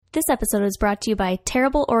This episode is brought to you by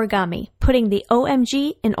Terrible Origami, putting the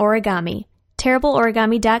OMG in origami.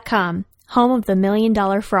 TerribleOrigami.com, home of the $1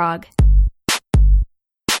 Million Frog.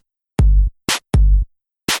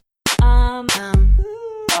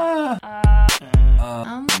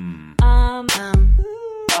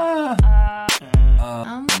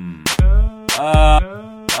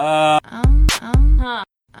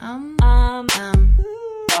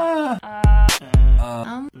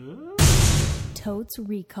 Totes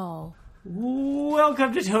Recall.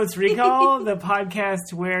 Welcome to Totes Recall, the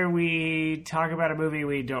podcast where we talk about a movie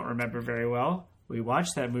we don't remember very well. We watch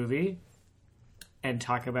that movie and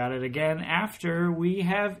talk about it again after we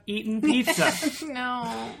have eaten pizza.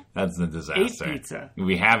 No. That's a disaster. Ate pizza.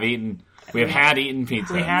 We have had eaten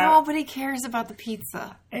pizza. Nobody cares about the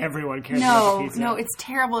pizza. Everyone cares about the pizza. No, it's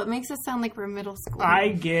terrible. It makes us sound like we're middle school. I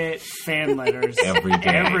get fan letters Every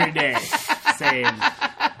day. saying,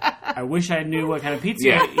 I wish I knew what kind of pizza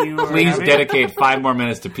you were Please having. dedicate 5 more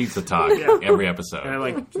minutes to pizza talk every episode. And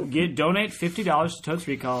I donate $50 to Totes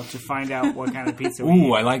Recall to find out what kind of pizza we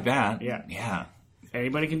Ooh, eat. I like that. Yeah.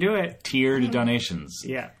 Anybody can do it. Tiered donations.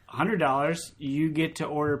 Yeah. $100, you get to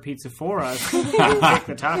order pizza for us and pick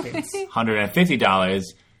the toppings. $150,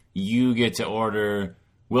 you get to order.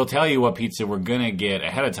 We'll tell you what pizza we're going to get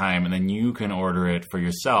ahead of time, and then you can order it for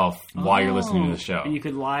yourself while you're listening to the show. And you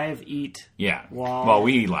could live eat. Yeah. While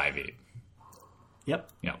we live eat. Yep.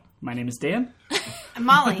 Yep. My name is Dan. I'm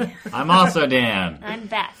Molly. I'm also Dan. I'm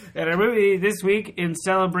Beth. And our movie this week, in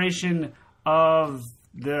celebration of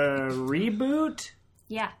the reboot,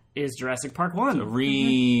 is Jurassic Park 1.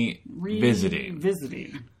 Revisiting.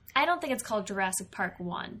 Revisiting. I don't think it's called Jurassic Park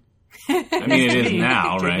 1. I mean, it is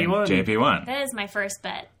now, right? JP1. JP1. That is my first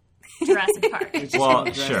bet. Jurassic Park.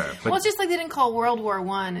 Well, sure. But Well, it's just like they didn't call World War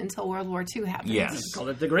I until World War II happened. yes. Called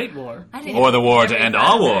it the Great War. Or the war to end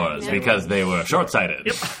all wars because they were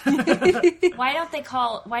short-sighted. Why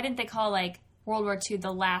didn't they call like World War II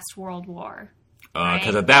the last World War?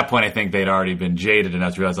 Because at that point, I think they'd already been jaded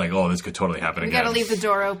enough to realize, like, oh, this could totally happen We again. got to leave the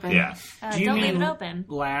door open. Yeah. Do you Don't mean leave it open.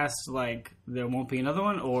 last, like, there won't be another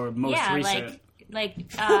one, or most recent? like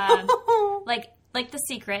The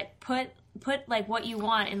Secret. Put like what you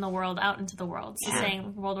want in the world out into the world. So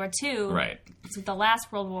saying World War II, Right. it's the last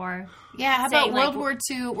World War. Yeah, how about Saying, like, World War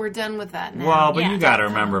II? We're done with that now. Well, but Yeah. you got to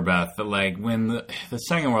remember, Beth, that like when the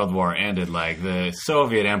Second World War ended, like the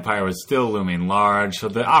Soviet Empire was still looming large, so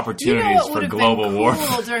the you know opportunities what for would have global been war.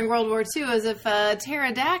 cool during World War II is if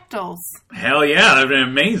pterodactyls. Hell yeah, that'd been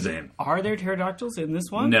amazing. Are there pterodactyls in this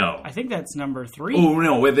one? No. I think that's number 3. Oh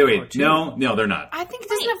no, wait, Or two. no, they're not. I think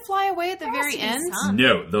doesn't it fly away at the very end?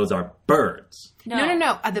 No, those are birds.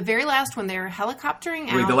 No. At the very last one, they're helicoptering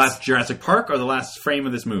out. Wait, the last Jurassic Park or the last frame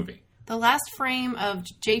of this movie? The last frame of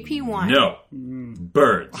JP1. No,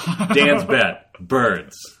 birds. Dan's bet,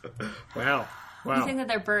 birds. Wow. You think that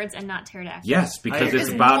they're birds and not pterodactyls? Yes, because it's There's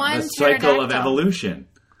about one the cycle of pterodactyl. evolution.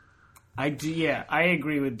 I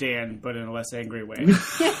agree with Dan, but in a less angry way.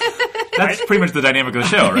 That's pretty much the dynamic of the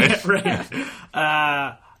show, right?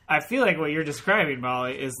 Right. I feel like what you're describing,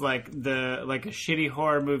 Molly, is like a shitty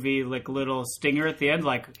horror movie, like little stinger at the end,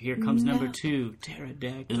 like here comes number 2,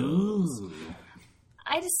 pterodactyls. Ooh.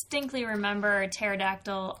 I distinctly remember a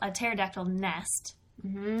pterodactyl nest.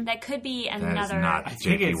 Mm-hmm. That could be another. That is not I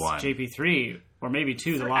think it's JP1. JP3 or maybe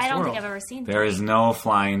 2, The Lost I don't World. think I've ever seen. There is no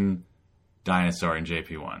flying dinosaur in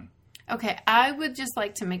JP1. Okay, I would just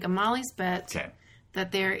like to make a Molly's bet Okay.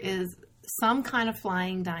 that there is some kind of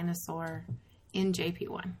flying dinosaur in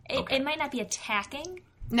JP1. It might not be attacking.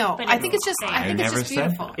 No, But I think it's just. it's I think it's never just said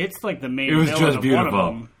beautiful. It's like the main It was villain just of beautiful. one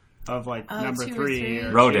of them, of like number 2 or 3. 3.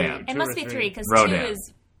 Or Rodan. It must be 3 because Rodan. 2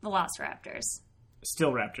 is Velociraptors.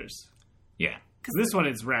 Still Raptors. Yeah. This one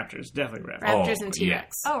is Raptors, definitely Raptors. Raptors Oh, and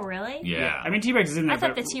T-Rex. Oh, really? Yeah. I mean, T-Rex is in there. I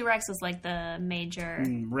thought but the T-Rex was like the major.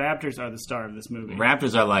 Raptors are the star of this movie.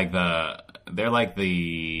 Raptors are like they're like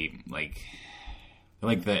the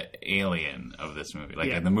alien of this movie. Like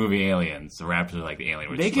in the movie Aliens, the Raptors are like the alien.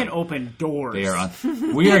 Which They is can like, open doors. They are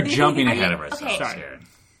on. We are jumping ahead of ourselves okay. Sorry. here.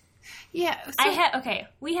 Yeah. So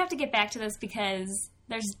We have to get back to this because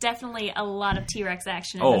there's definitely a lot of T-Rex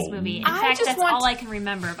action in Oh. this movie. In I fact, just that's want- all I can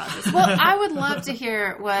remember about this movie. well, I would love to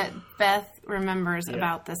hear what Beth remembers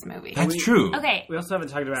about this movie. That's true. Okay. We also haven't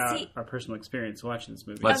talked about See- our personal experience watching this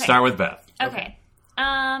movie. Let's Okay. start with Beth. Okay.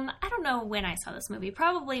 I don't know when I saw this movie.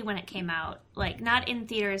 Probably when it came out. Like, not in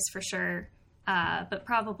theaters for sure, but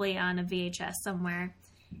probably on a VHS somewhere.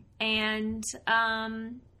 And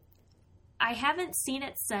I haven't seen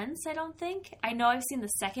it since, I don't think. I know I've seen the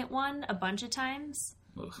second one a bunch of times.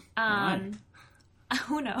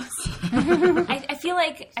 Who knows? I feel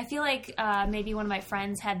like maybe one of my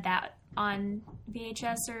friends had that on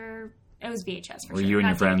VHS or... It was VHS for Were sure. you and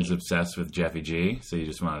your not friends DVD. obsessed with Jeffy G? So you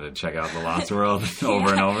just wanted to check out The Lost World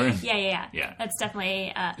over and over? Yeah. That's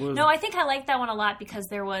definitely... no, I think I liked that one a lot because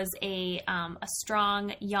there was a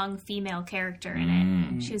strong young female character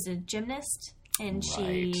in it. She was a gymnast, and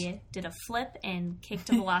she did a flip and kicked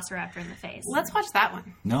a velociraptor in the face. Let's watch that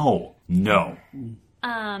one. No.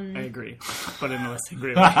 I agree, but in a less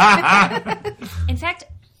agree way. In fact,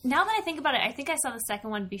 now that I think about it, I think I saw the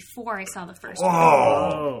second one before I saw the first one.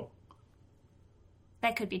 Oh.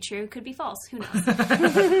 That could be true, could be false. Who knows? No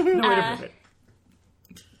way to prove it.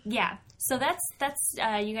 Yeah. So that's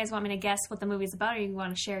you guys want me to guess what the movie's about, or you want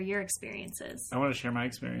to share your experiences? I want to share my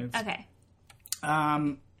experience. Okay.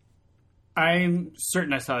 I'm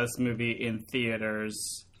certain I saw this movie in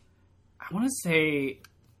theaters. I want to say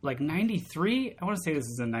like 93. I want to say this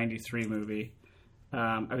is a 93 movie.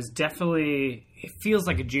 I was definitely... It feels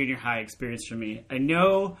like a junior high experience for me. I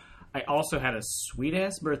know I also had a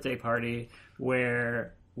sweet-ass birthday party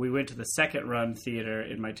where we went to the second run theater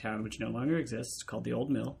in my town, which no longer exists, called the Old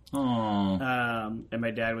Mill. Aww. And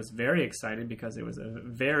my dad was very excited because it was a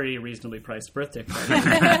very reasonably priced birthday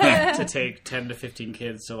party to take 10 to 15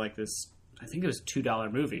 kids to like this, I think it was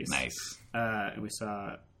 $2 movies. Nice. And we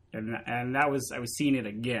saw, and that was, I was seeing it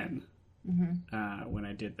again when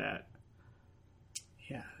I did that.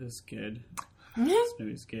 Yeah, it was good. This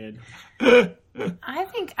movie's good. I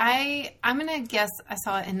think I'm going to guess I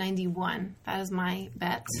saw it in 91. That is my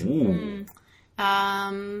bet. Ooh.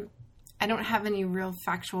 I don't have any real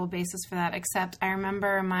factual basis for that, except I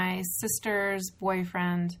remember my sister's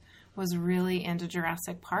boyfriend was really into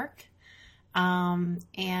Jurassic Park. And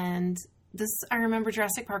I remember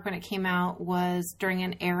Jurassic Park when it came out was during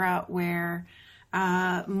an era where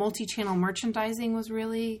multi-channel merchandising was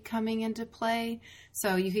really coming into play.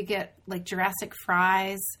 So you could get like Jurassic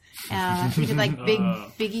fries. You could like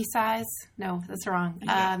biggie size. No, that's wrong.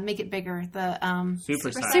 Make it bigger. The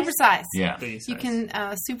super size. Yeah. You can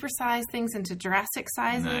supersize things into Jurassic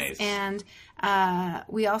sizes. Nice. And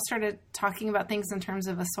we all started talking about things in terms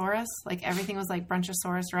of Asaurus. Like everything was like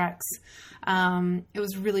Bronchosaurus Rex. It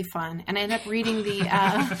was really fun. And I ended up reading the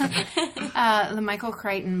Michael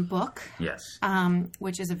Crichton book. Yes.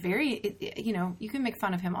 Which is a very, you can make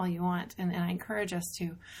fun of him all you want, and I encourage us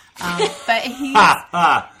to. But he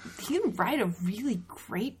can write a really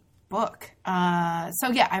great book.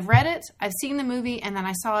 So yeah, I've read it, I've seen the movie, and then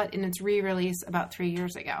I saw it in its re-release about 3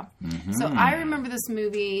 years ago. Mm-hmm. So I remember this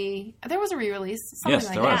movie. There was a re-release, something yes,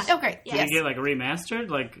 like there that. was. Oh, great. Yeah. Yes. Did you get like remastered?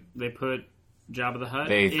 Like they put Jabba the Hutt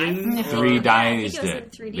They in? 3Dized I think it was in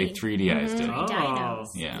it. 3D. They 3Dized it. Oh. Dinos.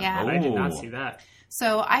 Yeah. Yeah. I did not Oh. see that.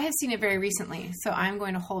 So I have seen it very recently, so I'm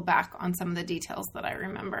going to hold back on some of the details that I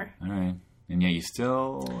remember. All right. And yet you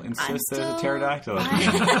still insist that still- it's a pterodactyl.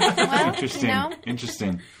 Well, Interesting. no.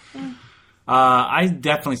 Interesting. I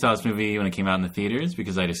definitely saw this movie when it came out in the theaters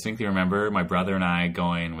because I distinctly remember my brother and I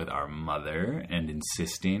going with our mother and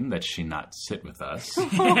insisting that she not sit with us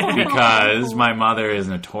because my mother is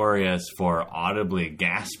notorious for audibly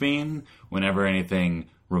gasping whenever anything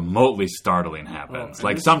remotely startling happens.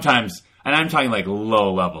 Like sometimes, and I'm talking like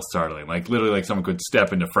low level startling, like literally like someone could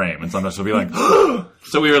step into frame and sometimes she'll be like,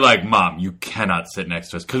 so we were like, Mom, you cannot sit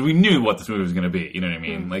next to us because we knew what this movie was going to be. You know what I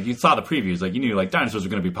mean? Like you saw the previews, like you knew like dinosaurs were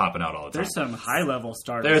going to be popping out all the time. There's some high level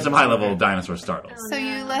starters. There's some high level dinosaur startles. So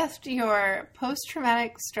you left your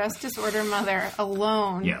post-traumatic stress disorder mother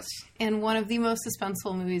alone Yes. in one of the most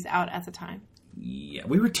suspenseful movies out at the time. Yeah,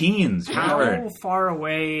 we were teens. How Remember? far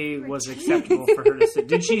away was acceptable for her to sit?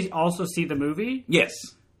 Did she also see the movie? Yes,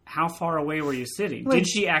 How far away were you sitting? Did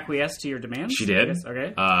she acquiesce to your demands? she did. Yes,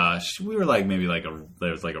 okay. We were like maybe like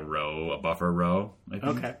there was like a row, a buffer row. I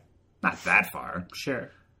think. Okay. Not that far.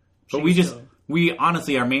 Sure. But we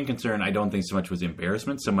honestly, our main concern, I don't think so much was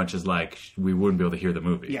embarrassment, so much as like we wouldn't be able to hear the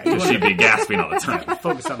movie Yeah, because she'd be gasping all the time.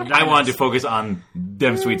 Focus on the I dinos. wanted to focus on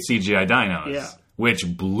them sweet CGI dinos, Yeah. which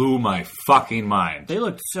blew my fucking mind. They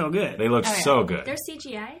looked so good. They looked so good. There's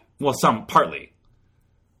CGI? Well, partly.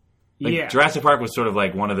 Like yeah. Jurassic Park was sort of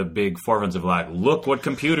like one of the big forefronts of like, look what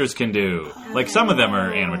computers can do. Like some of them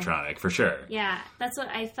are animatronic for sure. Yeah, that's what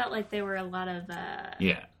I felt like. There were a lot of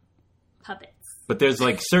Yeah. puppets. But there's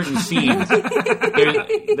like certain scenes.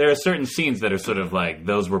 there are certain scenes that are sort of like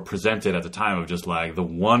those were presented at the time of just like the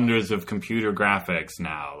wonders of computer graphics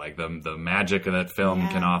now, like the magic that film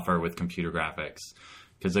can offer with computer graphics.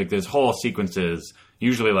 Because like there's whole sequences,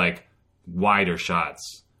 usually like wider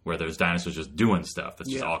shots where there's dinosaurs just doing stuff. That's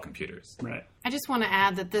just all computers. Right. I just want to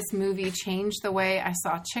add that this movie changed the way I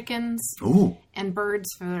saw chickens Ooh, and birds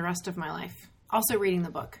for the rest of my life. Also reading the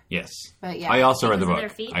book. Yes. But yeah. I also read the Because of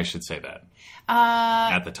book. their feet? I should say that.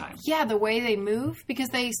 At the time. Yeah, the way they move, because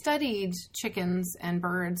they studied chickens and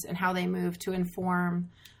birds and how they move to inform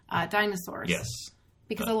dinosaurs. Yes.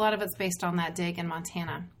 Because a lot of it's based on that dig in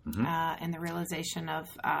Montana and the realization of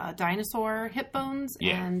dinosaur hip bones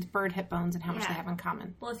and bird hip bones and how much they have in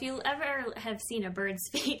common. Well, if you ever have seen a bird's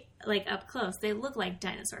feet, like up close, they look like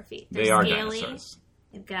dinosaur feet. They They're are scaly. dinosaurs.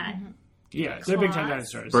 They've got Yeah, they're big time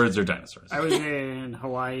dinosaurs. Birds are dinosaurs. I was in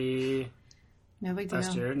Hawaii No big deal.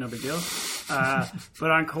 last year, no big deal.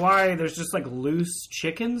 But on Kauai, there's just like loose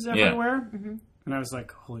chickens everywhere. And I was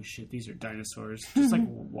like, holy shit, these are dinosaurs. Just like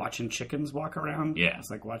watching chickens walk around. Yeah. It's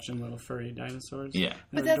like watching little furry dinosaurs. Yeah.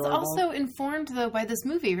 But They're that's adorable. also informed, though, by this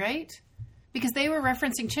movie, right? Because they were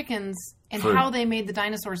referencing chickens and For- how they made the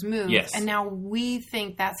dinosaurs move. Yes. And now we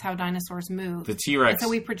think that's how dinosaurs move. The T-Rex... So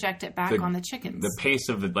we project it back on the chickens. The pace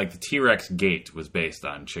of the T-Rex gait was based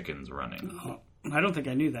on chickens running. Oh, I don't think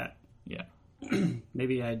I knew that. Yeah.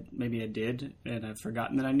 Maybe I did, and I've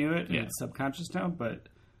forgotten that I knew it, and Yeah. it's subconscious now, but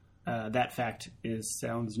that fact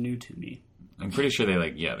sounds new to me. I'm pretty sure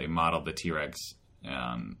they modeled the T-Rex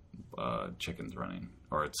on chickens running.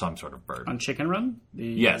 Or some sort of bird. On Chicken Run?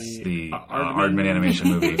 The Aardman animation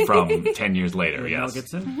movie from 10 years later, Mel yes.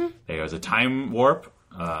 Gibson? There was a time warp.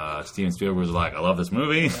 Steven Spielberg was like, I love this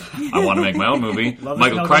movie. I want to make my own movie.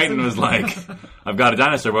 Michael Mel Crichton Gibson. was like, I've got a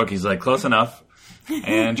dinosaur book. He's like, close enough.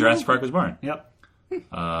 And Jurassic Park was born. Yep.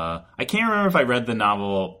 I can't remember if I read the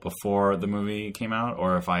novel before the movie came out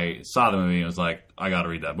or if I saw the movie and was like, I got to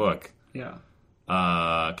read that book. Yeah.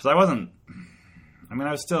 Because I wasn't... I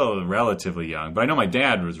was still relatively young, but I know my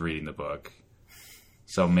dad was reading the book.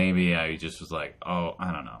 So maybe I just was like, oh,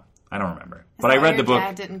 I don't know. I don't remember. But I read the book. Your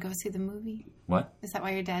dad didn't go see the movie? What? Is that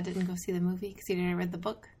why your dad didn't go see the movie? Because he didn't read the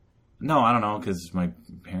book? No, I don't know, because my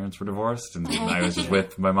parents were divorced and I was just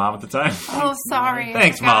with my mom at the time. Oh, sorry.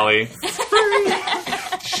 Thanks, Molly.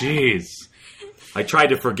 Jeez. I tried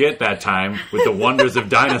to forget that time with the wonders of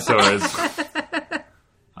dinosaurs.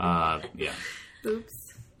 Yeah. Oops.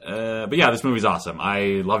 But yeah, this movie's awesome.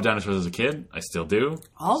 I loved dinosaurs as a kid. I still do.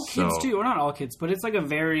 All kids do. Well, not all kids, but it's like a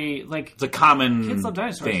very, like... It's a common Kids love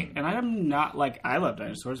dinosaurs. thing. And I'm not, like... I love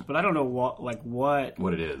dinosaurs, but I don't know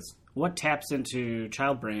What it is. what taps into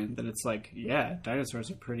child brain that it's like, yeah, dinosaurs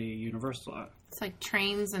are pretty universal. It's like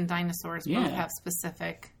trains and dinosaurs Yeah. both have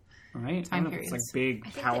specific... Right? Time I don't know if it's periods. like big,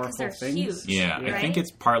 think that 'cause powerful they're things. huge. Yeah, I Right? think it's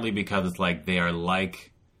partly because it's like they're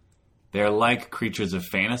like creatures of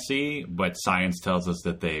fantasy, but science tells us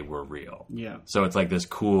that they were real. Yeah. So it's like this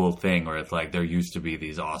cool thing where it's like there used to be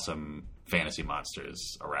these awesome fantasy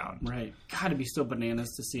monsters around. Right. God, it'd be so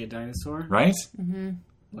bananas to see a dinosaur. Right?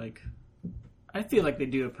 Like, I feel like they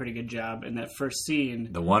do a pretty good job in that first scene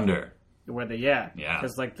The wonder. where they, Yeah.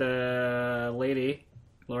 because like the lady,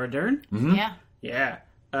 Laura Dern, Yeah.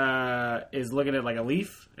 is looking at like a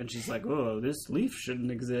leaf, and she's like, "Oh, this leaf shouldn't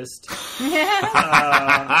exist."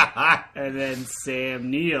 And then Sam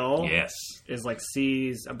Neill Yes. is like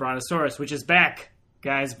sees a brontosaurus, which is back,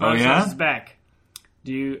 guys. Oh, Brontosaurus yeah? is back. Are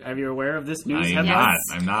you aware of this news I'm headline?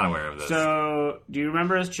 not aware of this. So, do you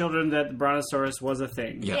remember as children that the brontosaurus was a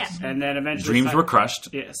thing? Yes. Yeah. And then eventually, Dreams were crushed.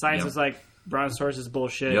 Yeah, science Yep. was like, brontosaurus is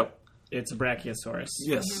bullshit. Yep. It's a brachiosaurus.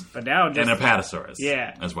 Yes. But now, just, And a patasaurus.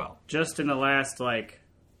 Yeah. As well. just in the last, like,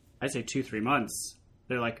 I'd say 2-3 months,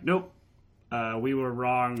 they're like, nope, we were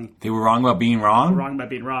wrong. They were wrong about being wrong? Wrong about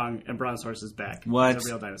being wrong, and brontosaurus is back. What? It's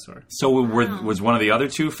a real dinosaur. So was one of the other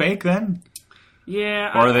two fake then?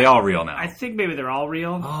 Yeah. Or are they all real now? I think maybe they're all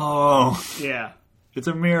real. Oh, Yeah. it's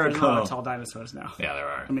a There's a lot miracle. of tall dinosaurs now. Yeah, there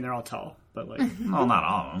are. I mean, they're all tall, but like Well, not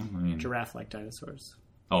all of them. I mean, giraffe-like dinosaurs.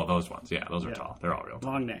 oh, those ones. Yeah, those are Yeah. tall. They're all real.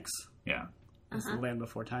 Long necks. Yeah. It's the land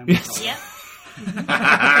before time. Yes. Yep.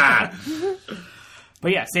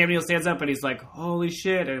 But yeah, Sam Neill stands up and he's like, holy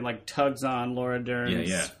shit, and like tugs on Laura Dern's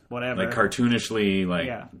Yeah. whatever. Like cartoonishly, like,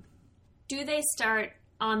 Yeah. Do they start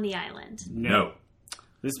on the island? no.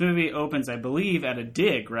 This movie opens, I believe, at a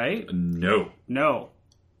dig, right? No. No.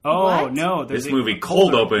 Oh, What? no. there's This a movie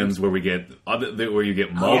cold opens where you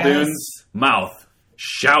get Muldoon's mouth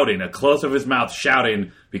shouting, a close of his mouth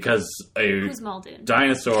shouting because a Who's Muldoon?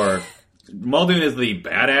 dinosaur. Muldoon is the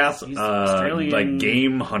badass Australian- like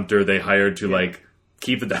game hunter they hired to like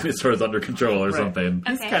keep the dinosaurs under control or Right. something.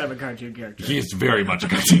 He's Okay. kind of a cartoon character. He's very much a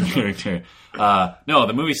cartoon character. No,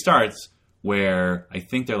 the movie starts where I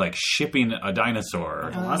think they're like shipping a dinosaur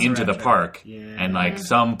velociraptor. into the park, Yeah. and like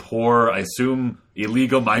some poor, I assume,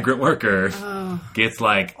 illegal migrant worker gets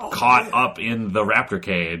like caught up in the raptor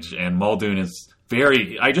cage, and Muldoon is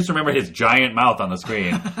I just remember his giant mouth on the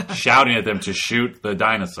screen shouting at them to shoot the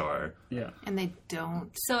dinosaur. Yeah. And they don't.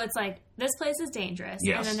 So it's like, this place is dangerous.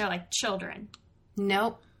 Yes. And then they're like, children.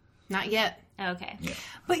 Nope, not yet. Okay. Yeah.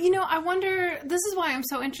 But, I wonder, this is why I'm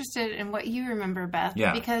so interested in what you remember, Beth.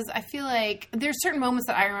 Yeah. Because I feel like there's certain moments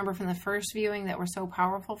that I remember from the first viewing that were so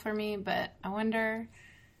powerful for me, but I wonder...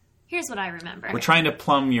 Here's what I remember. We're trying to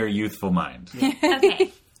plumb your youthful mind.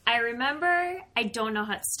 Okay. I remember, I don't know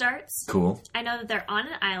how it starts. Cool. I know that they're on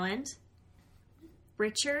an island.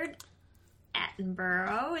 Richard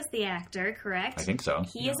Attenborough is the actor, correct? I think so.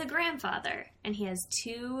 He is a grandfather, and he has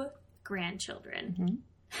 2 grandchildren. Mm-hmm.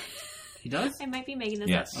 He does? I might be making this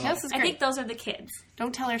Yes. up. This is I great. think those are the kids.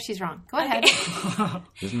 Don't tell her she's wrong. Go ahead.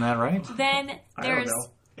 Isn't that right? Then I don't there's know.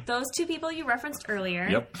 those 2 people you referenced earlier.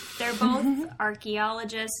 Yep. They're both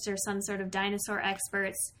archaeologists or some sort of dinosaur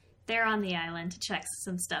experts. They're on the island to check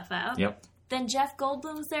some stuff out. Yep. Then Jeff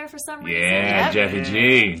Goldblum's there for some reason. Yeah, Yep. Jeffy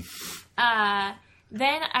G.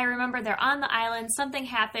 Then I remember they're on the island, something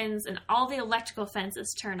happens, and all the electrical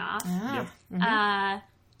fences turn off. Ah.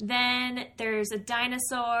 Then there's a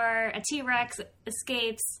dinosaur, a T-Rex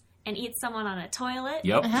escapes and eats someone on a toilet.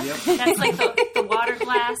 Yep. That's like the water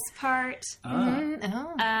glass part.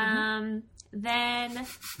 Oh. Then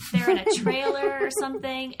they're in a trailer or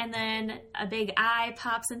something, and then a big eye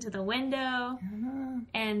pops into the window,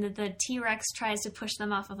 and the T-Rex tries to push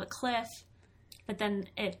them off of a cliff, but then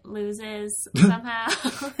it loses somehow.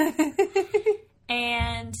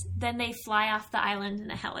 And then they fly off the island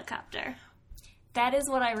in a helicopter. That is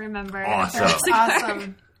what I remember. Awesome.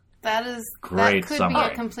 Awesome. That is Great That could summary.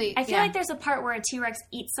 be a complete. I feel like there's a part where a T-Rex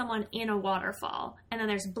eats someone in a waterfall, and then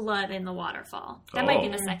there's blood in the waterfall. That might be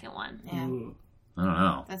the second one. Yeah, Ooh. I don't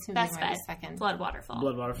know. that seems That's like my bad. second. Blood waterfall.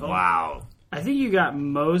 Blood waterfall. Wow. I think you got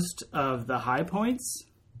most of the high points.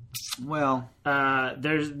 Well,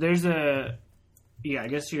 There's a... Yeah, I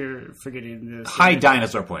guess you're forgetting this. high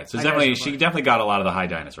dinosaur points. There's High definitely dinosaur she points. definitely got a lot of the high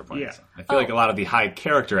dinosaur points. Yeah. I feel like a lot of the high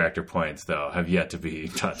character actor points though have yet to be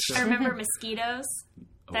touched. I remember mosquitoes.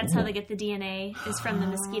 That's how they get the DNA, is from the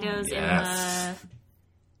mosquitoes Yes. in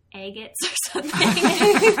the agates or something.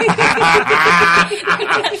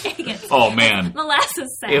 Agates. Oh man.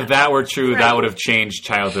 Molasses sap. If that were true, that Right. would have changed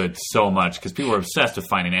childhood so much because people were obsessed with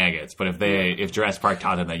finding agates. But if Jurassic Park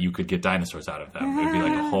taught them that you could get dinosaurs out of them, it'd be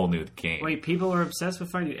like a whole new game. Wait, people are obsessed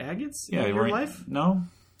with finding agates yeah, in they your weren't- life? No,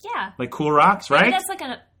 Yeah. like cool rocks, Maybe right? that's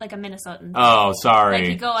like a Minnesotan. Oh, sorry. Like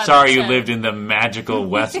you go up Sorry, you to- lived in the magical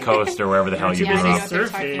West Coast or wherever the hell you Yeah, grew I up. know.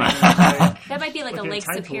 Surfing. That might be like a Looking at Lake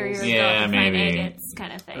tide Superior pools. go Yeah, and maybe. find agates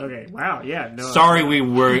kind of thing. Okay, wow, yeah. No, Sorry we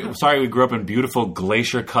grew up in beautiful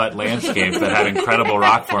glacier cut landscapes that had incredible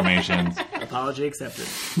rock formations. Apology accepted.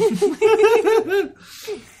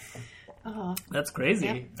 Oh, That's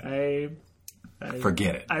crazy.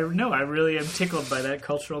 Forget it. I really am tickled by that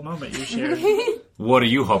cultural moment you shared. What are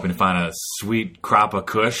you hoping to find a sweet crop of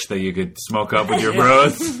kush that you could smoke up with your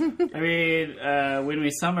bros? I mean, when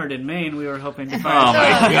we summered in Maine, we were hoping to Oh find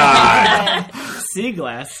my god. sea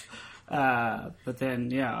glass. But then,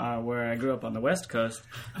 where I grew up on the West Coast,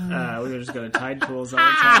 we would just go to tide pools all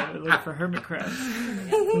the time and look for hermit crabs.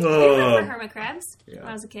 Remember hermit crabs when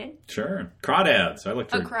I was a kid? Sure. Crawdads. I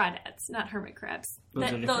looked Oh, for crawdads, not hermit crabs. Those are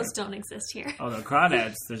different. Those don't exist here. Although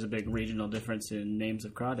crawdads, there's a big regional difference in names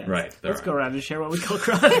of crawdads. Right, there Let's are. go around and share what we call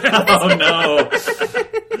crawdads. Oh no.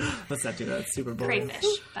 Let's not do that. It's super boring. Crayfish.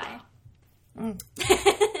 Bye.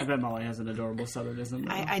 I bet Molly has an adorable southernism.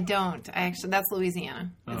 I don't. That's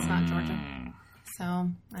Louisiana. It's not Georgia. So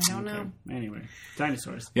I don't know. Anyway,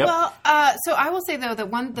 dinosaurs. Yep. Well, so I will say though that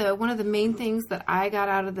one of the main things that I got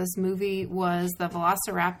out of this movie was the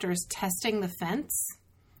velociraptors testing the fence,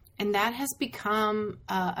 and that has become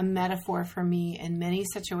a metaphor for me in many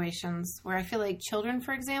situations where I feel like children,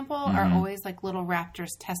 for example, are always like little raptors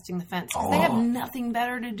testing the fence because they have nothing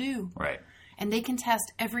better to do, Right. and they can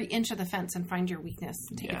test every inch of the fence and find your weakness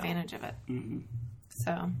and take advantage of it. Mm-hmm.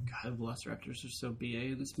 So God, velociraptors are so BA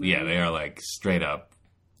in this movie. Yeah, they are like straight up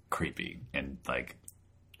creepy and like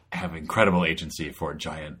have incredible agency for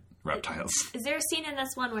giant reptiles. Is there a scene in this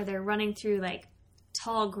one where they're running through like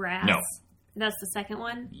tall grass? No. That's the second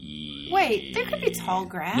one. wait, there could be tall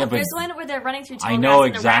grass. Yeah, but There's one where they're running through tall I grass. know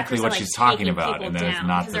and the exactly raptors what are, she's like, talking taking about, people and then it's down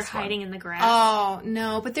not because they're this one. hiding in the grass. Oh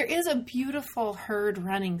no, but there is a beautiful herd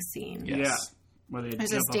running scene. Yes. Yeah. Where they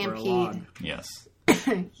There's a jump over stampede. log. Yes.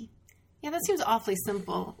 Yeah, that seems awfully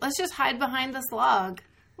simple. Let's just hide behind this log.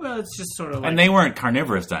 Well, it's just sort of like... And they weren't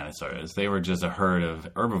carnivorous dinosaurs. They were just a herd of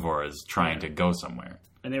herbivores trying to go somewhere.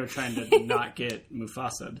 And they were trying to not get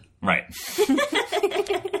Mufasa'd. Right.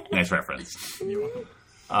 Nice reference. You're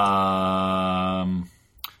welcome.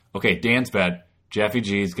 Okay, Dan's bet. Jeffy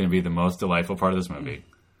G is going to be the most delightful part of this movie.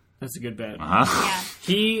 That's a good bet. Uh-huh.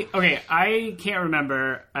 Yeah. I can't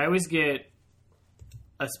remember. I always get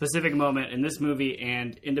a specific moment in this movie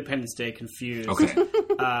and Independence Day confused. Okay.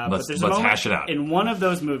 But there's a let's moment hash it out. in one of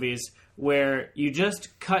those movies where you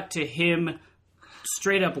just cut to him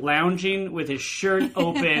straight up lounging with his shirt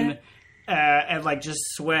open and like just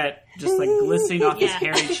sweat just like glistening off his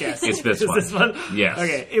hairy chest. It's this Is one. this one? Yes.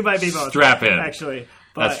 Okay, it might be both. Strap in. Actually.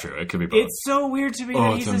 But That's true. It could be both. it's so weird to me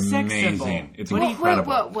that he's a sex symbol. It's But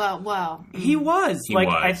incredible. Well. he was. He like,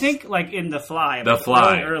 was. I think, like, in The Fly. The like,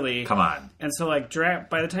 Fly. really early. Come on. And so, like,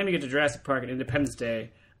 by the time you get to Jurassic Park and Independence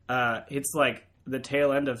Day, it's, like, the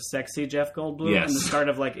tail end of sexy Jeff Goldblum Yes. and the start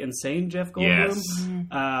of, like, insane Jeff Goldblum.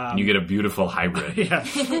 Yes. You get a beautiful hybrid. Yeah.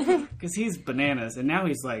 Because he's bananas. And now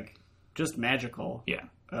he's, like, just magical. Yeah.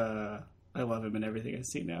 I love him in everything I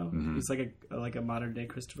see now. Mm-hmm. He's like a modern day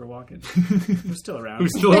Christopher Walken. Who's still around.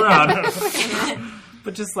 Who's still around?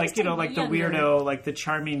 But just like, you know, like the younger. weirdo, like the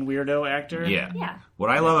charming weirdo actor. Yeah. Yeah.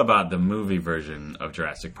 What I love about the movie version of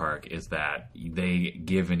Jurassic Park is that they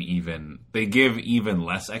give even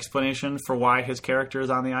less explanation for why his character is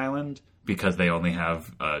on the island because they only have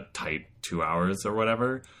a tight 2 hours or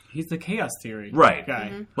whatever. He's the chaos theory Right.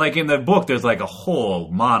 guy. Like in the book, there's like a whole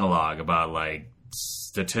monologue about like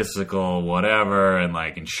statistical whatever and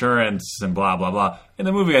like insurance and blah blah blah. In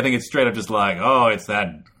the movie, I think it's straight up just like, oh, it's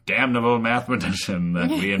that damnable mathematician that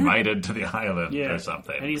we invited to the island Yeah. or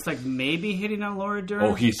something. And he's like maybe hitting on Laura Dern.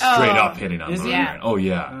 Oh, he's straight up hitting on Is he? Laura Dern. Oh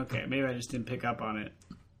yeah. Okay, maybe I just didn't pick up on it.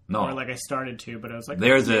 No. Or like I started to, but I was like,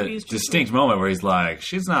 There's maybe a he's just- distinct moment where he's like,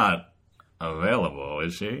 she's not available,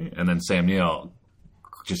 is she? And then Sam Neill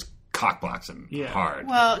just cockblocks him hard.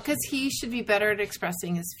 Well, because he should be better at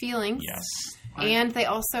expressing his feelings. Yes. And they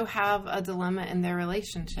also have a dilemma in their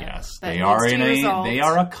relationship. Yes. that They are needs to be resolved. they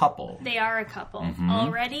are a couple. They are a couple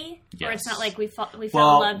already, or Yes. it's not like we fell in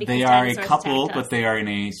Well, love because they are a dinosaurs couple, attacked us. but they are in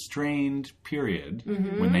a strained period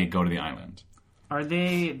when they go to the island. Are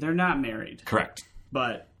they? They're not married, Correct.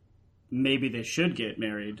 but maybe they should get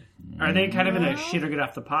married. Are they kind of in a shit or get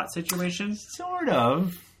off the pot situation? Sort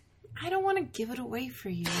of. I don't want to give it away for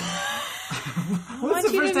you. What's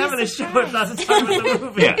the you first to be half of the show surprised. if not to talk about the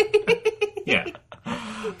movie? Yeah. Yeah.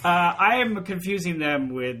 I am confusing them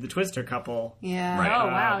with the Twister couple. Yeah. Right. Oh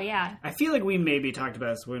wow, yeah. I feel like we maybe talked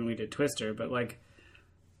about this when we did Twister, but like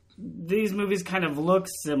these movies kind of look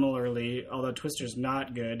similarly, although Twister's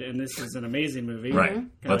not good, and this is an amazing movie. Right.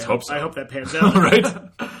 Let's hope so. I hope that pans out.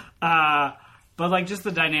 Right. But like just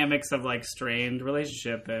the dynamics of like strained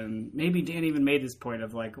relationship, and maybe Dan even made this point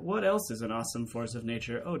of like, what else is an awesome force of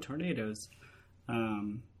nature? Oh, tornadoes.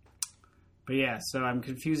 But yeah, so I'm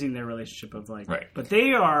confusing their relationship of like, Right. But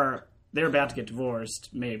they're about to get divorced,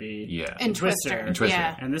 maybe. Yeah. And Twister. And Twister.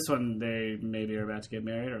 Yeah. And this one, they maybe are about to get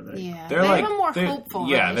married, or they. Yeah. They're they like have a more they're- hopeful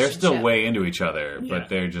Yeah, they're still relationship. way into each other, Yeah. but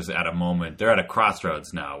they're just at a moment. They're at a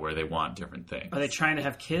crossroads now where they want different things. Are they trying to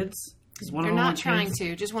have kids? Is one They're of them not want trying kids?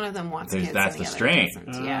 to. Just one of them wants There's- kids. that's and the other strain.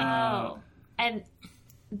 doesn't. Yeah. Oh, and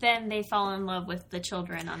then they fall in love with the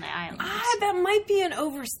children on the island. That might be an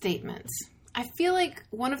overstatement. I feel like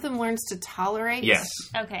one of them learns to tolerate. Yes.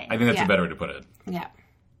 Okay. I think that's Yeah. a better way to put it. Yeah.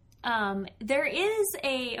 There is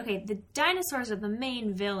the dinosaurs are the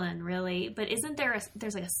main villain, really, but isn't there's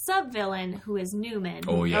like a sub villain who is Newman?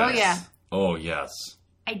 Oh, yes. yeah. Oh, yes.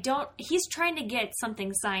 He's trying to get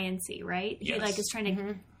something sciencey, right? Yes. He like is trying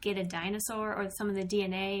to get a dinosaur or some of the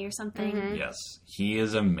DNA or something. Yes. He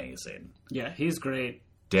is amazing. Yeah, he's great.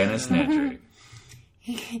 Dennis Nedry.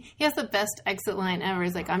 He has the best exit line ever.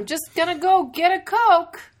 He's like, I'm just gonna go get a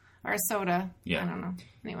Coke or a soda. Yeah. I don't know.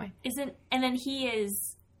 Anyway. And then he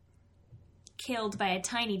is killed by a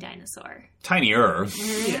tiny dinosaur Tinier.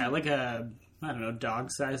 Yeah, like a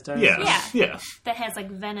dog-sized dinosaur. Yeah. Yeah. Yeah. that has like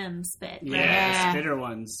venom spit. Yeah, Yeah. spitter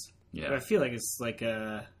ones. Yeah. But I feel like it's like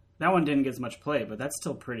that one didn't get as much play, but that's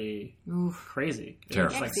still pretty crazy. It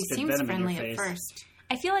Terrible. just, Yeah, like, 'cause he spit seems venom in your friendly at face. first.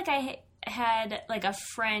 I feel like I had like a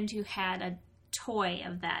friend who had a toy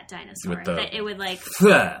of that dinosaur With the- that it would like With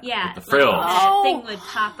yeah the frills. like, that Oh. thing would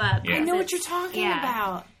pop up. Yeah. I know what you're talking Yeah.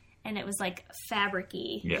 about. And it was like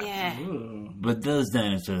fabric-y. Yeah. Yeah. Ooh. But those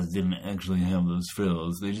dinosaurs didn't actually have those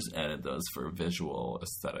frills. They just added those for visual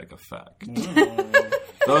aesthetic effect.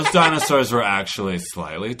 Those dinosaurs were actually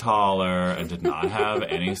slightly taller and did not have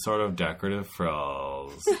any sort of decorative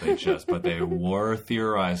frills. But they were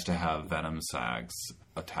theorized to have venom sacs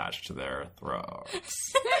attached to their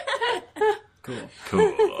throats. Cool.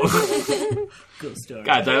 Cool. Cool story.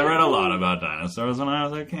 Guys, I read a lot about dinosaurs when I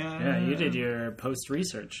was a kid. Yeah, you did your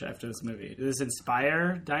post-research after this movie. Did this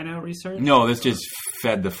inspire dino research? No, this just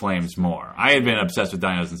fed the flames more. I had been obsessed with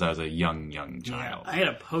dinos since I was a young child. I had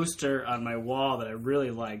a poster on my wall that I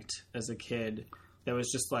really liked as a kid that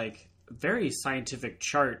was just like a very scientific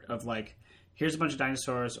chart of like here's a bunch of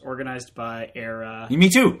dinosaurs organized by era. Me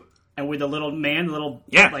too. And with a little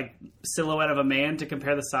like silhouette of a man to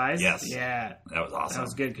compare the size. Yes. Yeah. That was awesome. That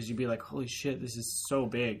was good because you'd be like, holy shit, this is so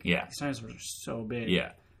big. Yeah. These dinosaurs are so big.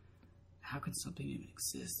 Yeah. How could something even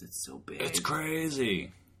exist that's so big? It's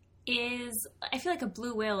crazy. I feel like a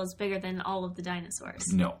blue whale is bigger than all of the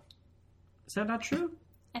dinosaurs. No. Is that not true?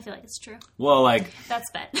 I feel like it's true. Well, like... That's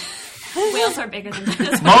bet. Whales are bigger than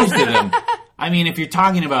dinosaurs. Most of them. I mean, if you're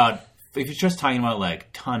just talking about,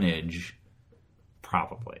 like, tonnage,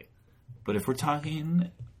 probably. But if we're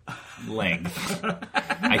talking length,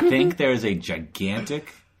 I think there's a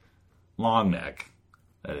gigantic long neck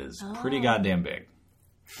that is pretty goddamn big.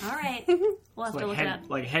 All right. We'll have to look it up.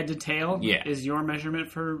 Like head to tail is your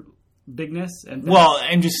measurement for bigness? And well,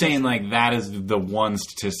 I'm just saying, like, that is the one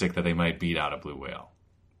statistic that they might beat out a blue whale.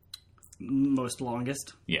 Most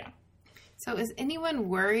longest. Yeah. So is anyone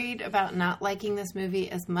worried about not liking this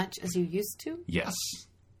movie as much as you used to? Yes.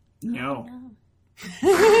 No.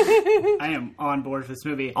 I am on board for this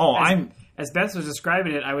movie. Oh, as Beth was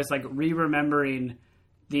describing it, I was like remembering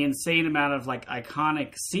the insane amount of like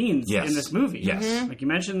iconic scenes in this movie. Yes. Mm-hmm. Like you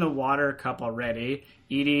mentioned the water cup already,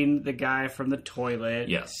 eating the guy from the toilet.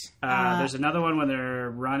 Yes. There's another one when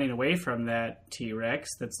they're running away from that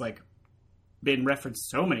T-Rex that's like been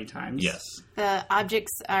referenced so many times. Yes. The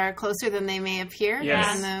objects are closer than they may appear.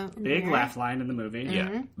 Yes. In the Big mirror. laugh line in the movie.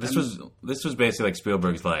 Yeah. This was basically like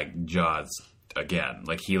Spielberg's like Jaws again.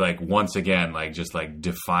 Like he like once again like just like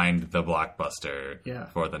defined the blockbuster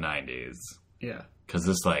for the 90s. Yeah. Cuz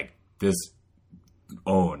this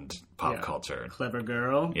owned pop culture. Clever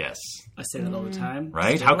girl. Yes. I say that all the time.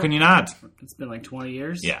 Right? Still. How can you not? It's been like 20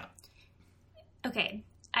 years. Yeah. Okay.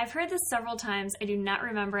 I've heard this several times. I do not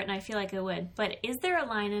remember it, and I feel like I would. But is there a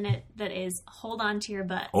line in it that is, hold on to your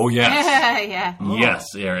butt? Oh, yes. Yeah. Oh. Yes,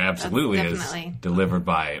 there absolutely is. Definitely. Delivered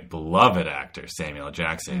by beloved actor Samuel L.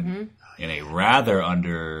 Jackson in a rather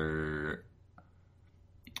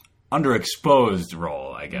underexposed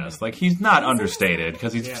role, I guess. Like, he's not understated,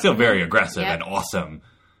 because he's still very aggressive and awesome.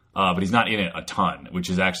 But he's not in it a ton, which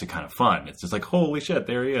is actually kind of fun. It's just like, holy shit,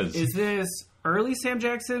 there he is. Is this early Sam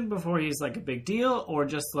Jackson before he's like a big deal, or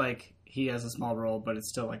just like he has a small role, but it's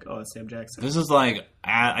still like, oh, it's Sam Jackson? This is like,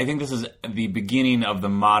 I think this is the beginning of the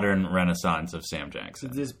modern renaissance of Sam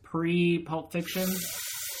Jackson. Is this pre-Pulp Fiction?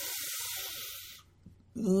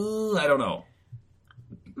 I don't know.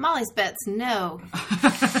 Molly's bets no. Yeah,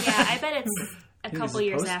 I bet it's a couple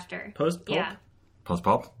years after. Post-Pulp? Yeah.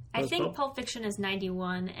 Post-Pulp? I think Pulp Fiction is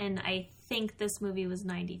 91, and I think this movie was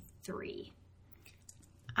 93.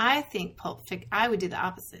 I think I would do the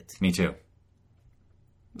opposite. Me too.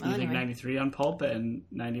 Well, You think anyway. 93 on Pulp and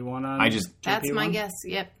 91 on That's JP1? my guess.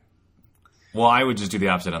 Yep. Well, I would just do the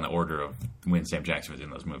opposite on the order of when Sam Jackson was in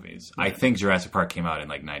those movies. I think Jurassic Park came out in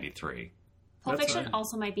like 93. Pulp That's Fiction fine.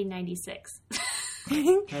 also might be 96.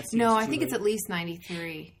 No, I think it's at least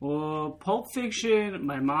 93. Well, Pulp Fiction,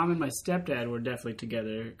 my mom and my stepdad were definitely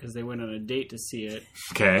together because they went on a date to see it.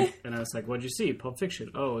 Okay. And I was like, what'd you see? Pulp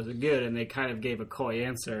Fiction. Oh, was it good? And they kind of gave a coy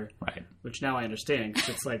answer. Right. Which now I understand because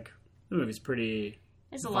it's like, the movie's pretty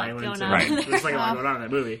There's a lot violent. going and- on. Right. There's like a lot going on in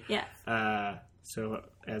that movie. Yeah. So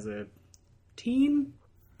as a teen,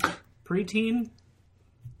 preteen,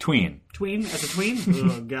 Tween. as a tween?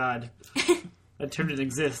 Oh, God. That term didn't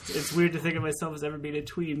exist. It's weird to think of myself as ever being a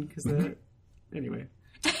tween because anyway.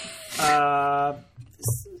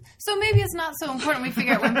 So maybe it's not so important we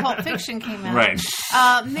figure out when Pulp Fiction came out. Right.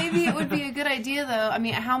 Maybe it would be a good idea, though. I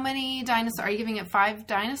mean, how many dinosaurs? Are you giving it 5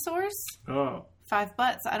 dinosaurs? Oh. 5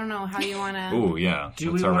 butts? I don't know how you want to... Ooh, yeah.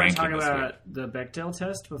 Do What's we our want to ranking talk this about the Bechdel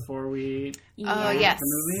test before we Oh, yes.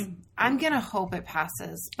 the movie? I'm going to hope it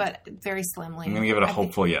passes, but very slimly. I'm going to give it a I think-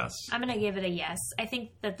 hopeful yes. I'm going to give it a yes. I think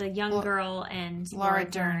that the young girl and Laura Laura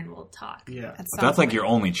Dern Dern will talk. Yeah. at some That's like point. your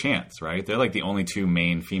only chance, right? They're like the only two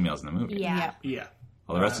main females in the movie. Yeah. Yeah.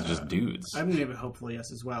 All the rest is just dudes. I'm going to give it hopefully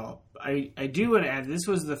yes as well. I do want to add, this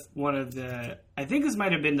was I think this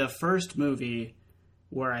might have been the first movie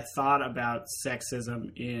where I thought about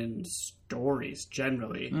sexism in stories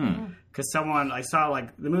generally. Because I saw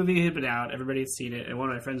like the movie had been out, everybody had seen it, and one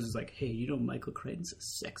of my friends was like, hey, you know Michael Crichton's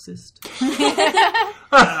a sexist?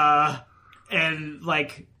 And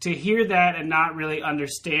like to hear that and not really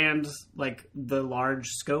understand like the large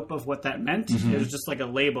scope of what that meant, it was just like a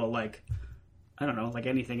label, like, I don't know, like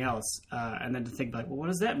anything else. And then to think like, well, what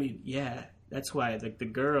does that mean? Yeah, that's why like the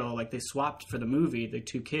girl, like they swapped for the movie, the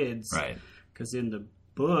two kids. Right. Because in the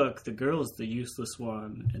book, the girl's the useless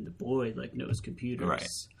one, and the boy like knows computers. Right.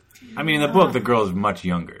 I mean, in the book, the girl is much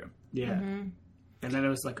younger. Yeah. And then it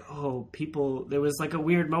was like, oh, people... There was like a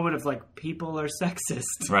weird moment of like, people are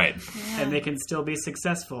sexist. Right. Yeah. And they can still be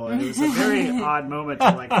successful. And it was a very odd moment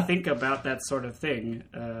to like think about that sort of thing.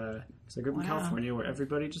 It's like in California where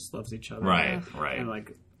everybody just loves each other. Right. And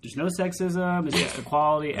like, there's no sexism. There's just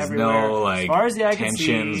equality There's everywhere. no like as far as the eye can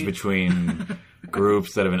tensions see. between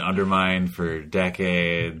groups that have been undermined for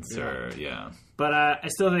decades. But I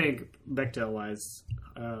still think Bechdel-wise,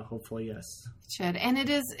 hopefully yes. Should. And it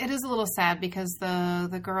is a little sad because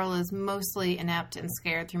the girl is mostly inept and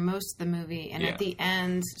scared through most of the movie, and at the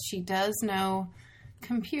end she does know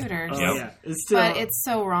computers. It's still, but it's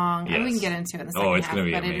so wrong. Yes. And we can get into it in the second it's half, going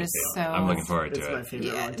to be but amazing. it is so... I'm looking forward to it's it. my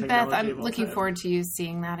favorite one. Beth, technology I'm of all looking time. forward to you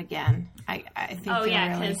seeing that again. I think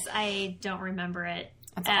because I don't remember it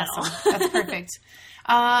that's at awesome. all. That's perfect.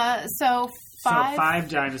 So five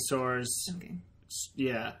dinosaurs. Okay.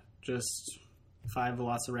 Yeah, just 5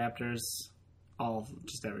 velociraptors. All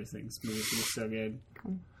just everything. This movie's so good.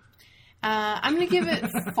 I'm going to give it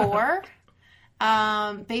 4.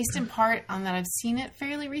 Based in part on that I've seen it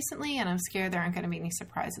fairly recently, and I'm scared there aren't going to be any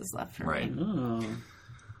surprises left for me.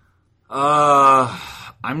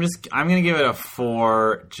 I'm going to give it a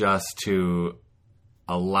 4 just to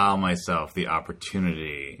allow myself the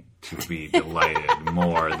opportunity to be delighted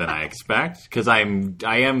more than I expect, because I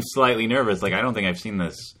am slightly nervous. Like, I don't think I've seen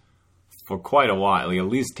this for quite a while, like at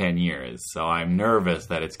least 10 years. So I'm nervous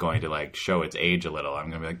that it's going to like show its age a little. I'm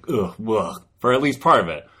going to be like, ugh, for at least part of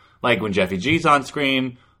it. Like when Jeffy G's on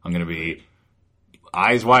screen, I'm going to be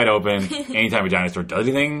eyes wide open. Anytime a dinosaur does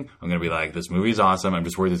anything, I'm going to be like, this movie's awesome. I'm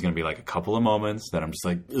just worried there's going to be like a couple of moments that I'm just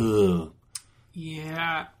like, ugh.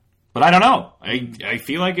 Yeah. But I don't know. I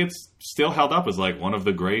feel like it's still held up as like one of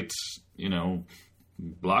the great,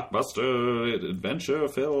 blockbuster adventure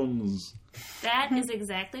films. That is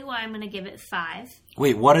exactly why I'm going to give it 5.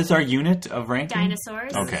 Wait, what is our unit of ranking?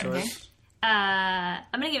 Dinosaurs. Okay. I'm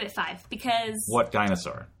going to give it 5 because... What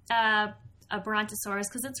dinosaur? A brontosaurus,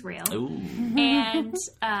 because it's real. Ooh. And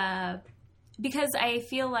because I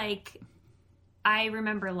feel like I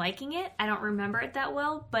remember liking it. I don't remember it that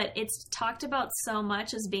well, but it's talked about so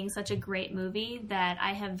much as being such a great movie that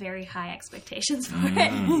I have very high expectations for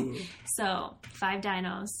it. So, 5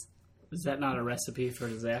 dinos. Is that not a recipe for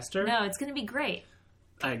disaster? No, it's going to be great.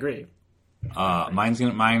 I agree.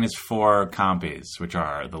 Mine is 4 compies, which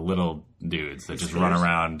are the little dudes that just run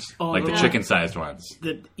around, like the yeah. chicken-sized ones.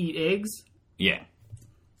 That eat eggs? Yeah.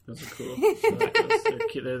 Those are cool. They're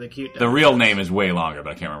cute. They're the cute. The real name is way longer, but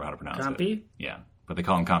I can't remember how to pronounce it. Compy? Yeah. But they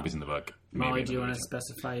call them compies in the book. Molly, do you want to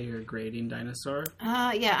specify your grading dinosaur?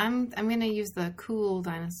 Yeah, I'm going to use the cool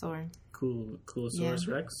dinosaur. Coolosaurus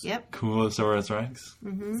Rex? Yep. Coolosaurus Rex?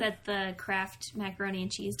 Is that the Kraft macaroni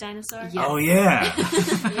and cheese dinosaur? Yes. Oh, yeah.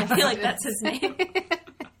 I feel like that's his name.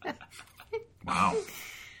 Wow.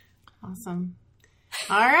 Awesome.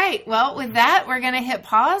 All right. Well, with that, we're going to hit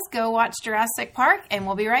pause, go watch Jurassic Park, and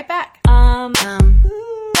we'll be right back.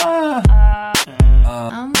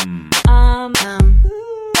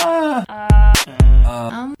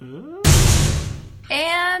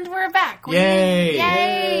 And we're back. Yay!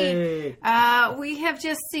 Yay! We have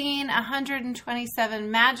just seen 127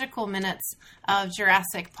 magical minutes of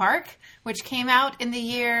Jurassic Park, which came out in the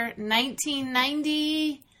year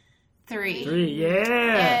 1993. 3,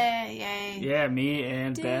 yeah! Yay! Yeah, me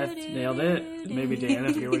and Beth nailed it. Maybe Dan,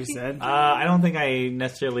 I forget what he said. I don't think I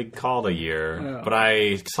necessarily called a year, but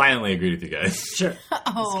I silently agreed with you guys. Sure.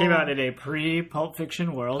 This came out in a pre-Pulp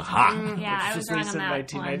Fiction world. Ha! Yeah, I was This wrong released on in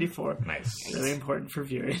that 1994. Nice. Really important for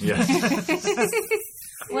viewing. Yes.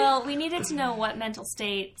 Well, we needed to know what mental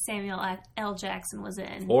state Samuel L. Jackson was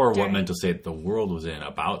in. Or what during- mental state the world was in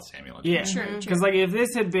about Samuel L. Yeah, True. because like if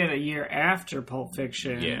this had been a year after Pulp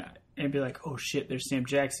Fiction, Yeah. it'd be like, oh shit, there's Sam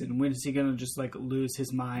Jackson. When is he gonna just like lose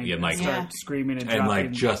his mind Yeah, and like- start Yeah. screaming and And dropping?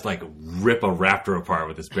 like just like rip a raptor apart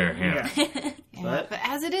with his bare hands. Yeah, Yeah, but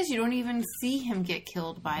as it is, you don't even see him get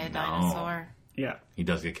killed by a dinosaur. yeah, He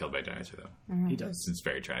does get killed by a dinosaur though. he does. It's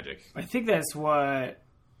very tragic. I think that's what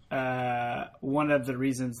one of the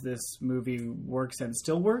reasons this movie works and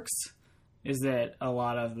still works is that a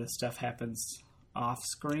lot of the stuff happens off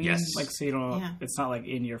screen. Yes. Like so you don't. Yeah. It's not like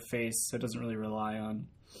in your face, so it doesn't really rely on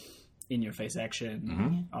in your face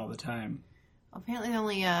action all the time. Apparently,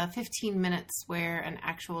 only 15 minutes where an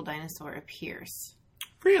actual dinosaur appears.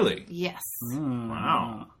 Really? Yes.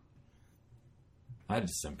 Wow. That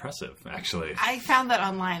is impressive, actually. I found that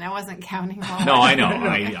online. I wasn't counting all. No, I know.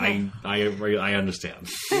 I understand.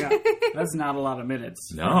 Yeah, that's not a lot of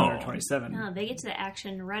minutes. No. 127. No, they get to the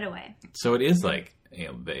action right away. So it is like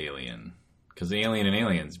the alien. Because the alien in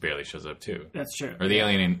Aliens barely shows up too. That's true. Or the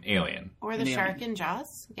alien in Alien. Or the Yeah. shark in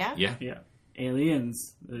Jaws. Yeah. Yeah. Yeah.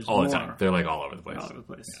 aliens. There's All more. the time. They're like all over the place. All over the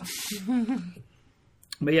place. Yeah.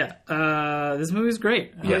 But yeah, this movie is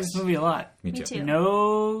great. I like this movie a lot. Me Me too. too.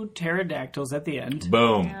 No pterodactyls at the end.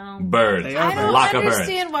 Boom. No. Birds. They are I don't Lock of birds.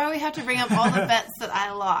 understand why we have to bring up all the bets that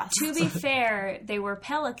I lost. To be fair, they were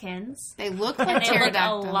pelicans. They look And like they look a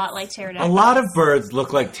pterodactyls. lot like A pterodactyls. lot of birds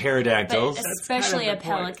look like But pterodactyls. especially kind a of the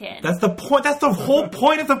point. pelican. That's the point. That's the whole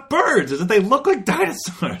point of the birds, is that they look like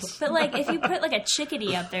dinosaurs. But like, if you put like a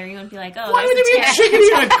chickadee up there, you would be like, oh, Why would that's there be a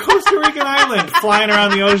chickadee on a Costa Rican island flying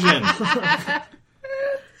around the ocean?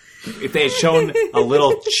 If they had shown a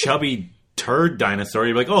little chubby turd dinosaur,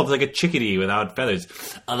 you'd be like, oh, it's like a chickadee without feathers.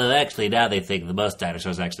 Although actually now they think the most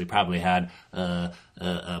dinosaurs actually probably had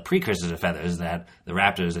precursors of feathers, that the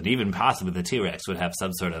raptors and even possibly the T-Rex would have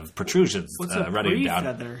some sort of protrusions What's a running down.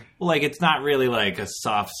 pre-feather? Well, like, it's not really like a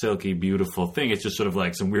soft, silky, beautiful thing. It's just sort of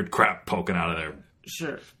like some weird crap poking out of there.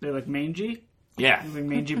 Sure. They're like mangy? Yeah. Like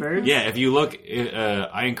mangy birds? Yeah, if you look,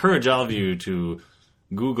 I encourage all of you to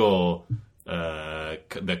Google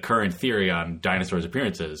the current theory on dinosaurs'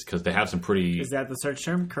 appearances, because they have some pretty... Is that the search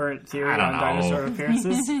term? Current theory I don't on know. dinosaur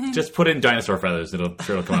appearances? Just put in dinosaur feathers, it'll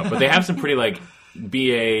come up. But they have some pretty, like,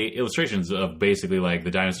 BA illustrations of basically, like,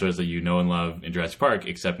 the dinosaurs that you know and love in Jurassic Park,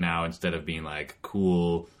 except now instead of being, like,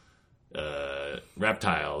 cool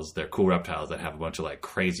reptiles, they're cool reptiles that have a bunch of, like,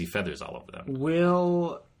 crazy feathers all over them.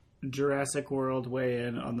 Will Jurassic World weigh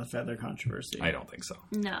in on the feather controversy? I don't think so.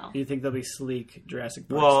 No. Do you think they'll be sleek Jurassic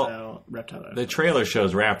Park Well, style reptile? The trailer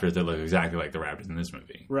shows raptors that look exactly like the raptors in this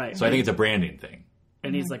movie. Right. So I think it's a branding thing.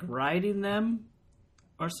 And he's like riding them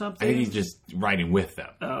or something? I think he's just riding with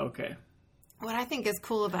them. Oh, okay. What I think is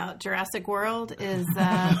cool about Jurassic World is,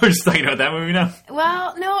 We're just talking about that movie now?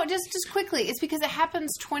 well, no, just quickly. It's because it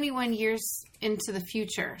happens 21 years into the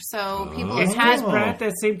future. So people Is have Chris Pratt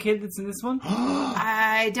that same kid that's in this one?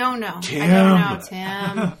 I don't know. Tim. I don't know,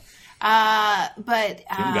 Tim. But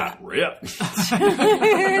Tim got ripped.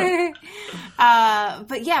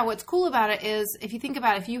 but yeah, what's cool about it is if you think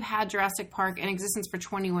about it, if you had Jurassic Park in existence for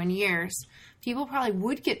 21 years, people probably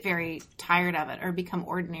would get very tired of it or become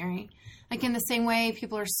ordinary. Like in the same way,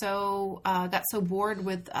 people are got so bored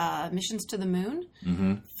with missions to the moon.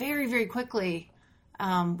 Mm-hmm. Very, very quickly,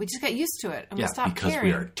 we just got used to it and we stopped because caring.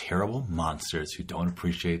 we are terrible monsters who don't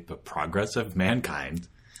appreciate the progress of mankind.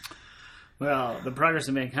 Well, the progress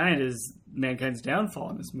of mankind is mankind's downfall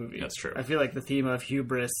in this movie. That's true. I feel like the theme of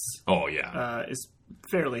hubris Oh, yeah. is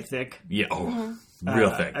fairly thick. Yeah,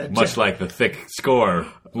 real thick. Much like the thick score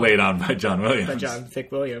laid on by John Williams. By John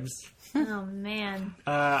Thick Williams. Oh, man.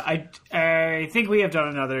 I think we have done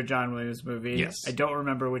another John Williams movie. Yes. I don't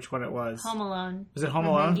remember which one it was. Home Alone. Was it Home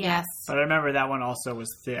Alone? Yes. But I remember that one also was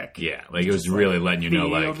thick. Yeah, like it was really letting you know,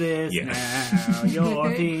 Feel like... this yeah. now,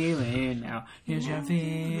 you're feeling now. Here's your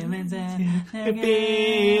feelings and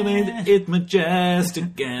Feeling it's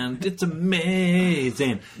majestic and it's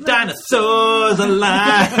amazing. Dinosaurs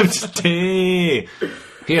alive today.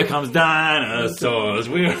 Here comes dinosaurs.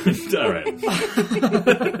 We're all right.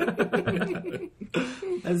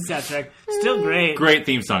 That's the soundtrack. Still great. Great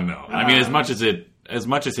theme song though. I mean, as much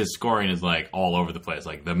as his scoring is like all over the place,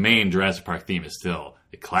 like the main Jurassic Park theme is still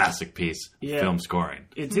a classic piece of film scoring.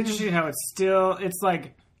 It's interesting how it's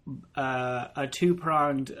like a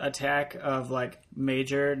two-pronged attack of like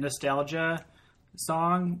major nostalgia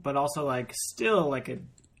song, but also like still like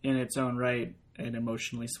in its own right an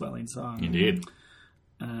emotionally swelling song. Indeed.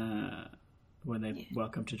 When they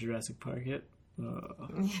welcome to Jurassic Park it.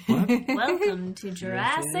 Welcome to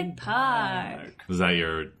Jurassic Park. Was that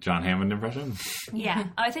your John Hammond impression? Yeah.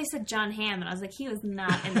 Oh, I thought you said John Hamm, and I was like, he was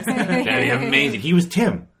not in this movie. Yeah, amazing. He was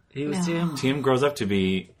Tim. He was Tim. Tim grows up to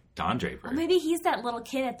be Don Draper. Maybe he's that little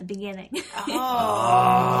kid at the beginning.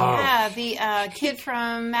 Yeah, the kid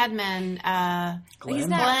from Mad Men, He's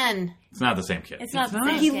not. Glenn. It's not the same kid. It's not the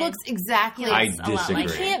same He kid. looks exactly. I a lot like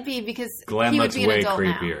disagree. Can't be because Glenn he would looks be an way adult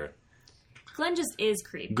creepier. Glenn just is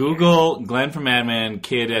creepy. Google Glenn from Mad Men,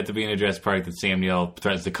 kid at the beginning of Jurassic Park that Sam Neill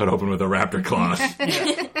threatens to cut open with a raptor claw.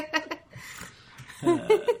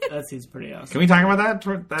 That seems pretty awesome. Can we talk about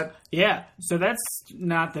that? Yeah, so that's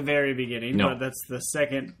not the very beginning, No. but that's the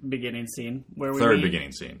second beginning scene where we Third meet,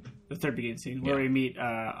 beginning scene. The third beginning scene where Yeah. we meet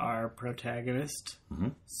our protagonist,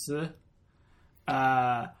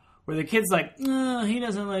 where the kid's like, "Oh, he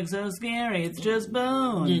doesn't look so scary. It's just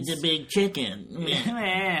bones." It's a big chicken.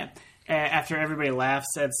 After everybody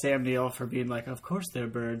laughs at Sam Neill for being like, "Of course they're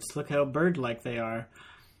birds. Look how bird-like they are,"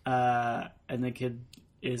 and the kid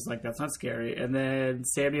is like, "That's not scary." And then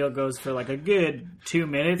Sam Neill goes for like a good 2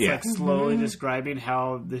 minutes, Yeah. like slowly describing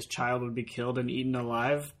how this child would be killed and eaten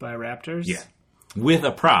alive by raptors. Yeah. With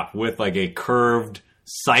a prop, with like a curved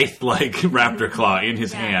scythe-like raptor claw in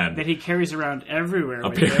his hand. That he carries around everywhere.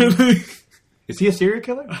 With him. Apparently. Is he a serial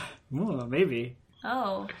killer? Oh, maybe.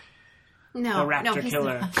 Oh. No, A raptor he's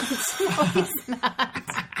killer. Not. No, he's not.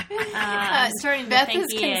 I'm starting to Beth think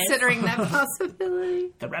is he is. considering that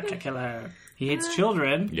possibility. The raptor killer. He hates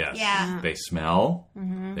children. Yes. Yeah. They smell.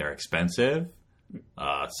 They're expensive.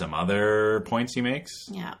 Some other points he makes.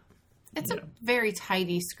 Yeah. It's a very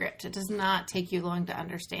tidy script. It does not take you long to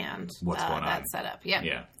understand What's going that on. setup. Yeah.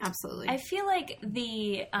 Yeah. Absolutely. I feel like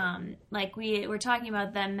the like we were talking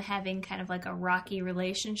about them having kind of like a rocky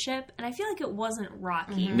relationship, and I feel like it wasn't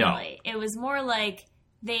rocky Mm-hmm. No. really. It was more like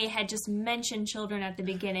they had just mentioned children at the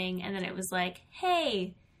beginning, and then it was like,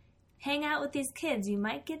 hey, hang out with these kids, you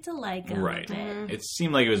might get to like them Right. a bit. It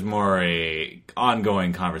seemed like it was more a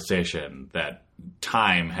ongoing conversation that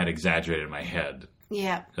time had exaggerated in my head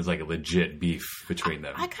yeah. as like a legit beef between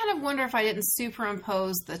them. I kind of wonder if I didn't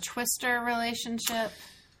superimpose the Twister relationship,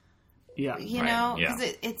 Yeah. you Right, know? yeah.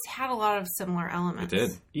 Because it's had a lot of similar It elements.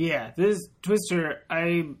 did. Yeah, this Twister,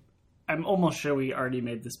 I'm almost sure we already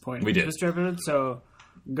made this point. We in the did. Twister episode, so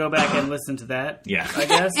go back and listen to that. Yeah. I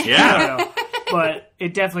guess. Yeah. I don't know. But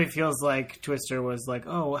it definitely feels like Twister was like,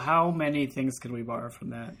 oh, how many things can we borrow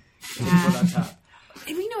from that? And put on top,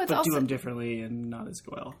 And, you know, it's but also do them differently and not as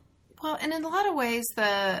well. well, and in a lot of ways,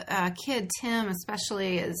 the kid Tim,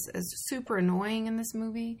 especially, is super annoying in this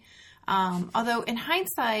movie. Although in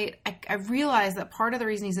hindsight, I realize that part of the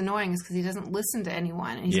reason he's annoying is because he doesn't listen to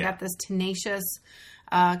anyone, and he's Yeah. got this tenacious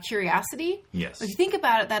curiosity. Yes. If you think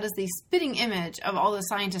about it, that is the spitting image of all the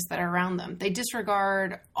scientists that are around them. They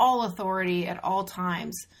disregard all authority at all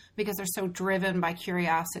times because they're so driven by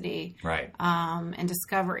curiosity Right. and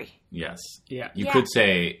discovery. Yes. Yeah. You Yeah. could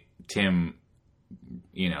say Tim,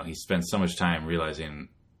 you know, he spends so much time realizing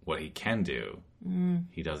what he can do,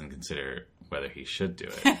 he doesn't consider whether he should do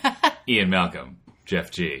it. Ian Malcolm,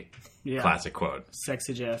 Jeff G. Yeah. Classic quote.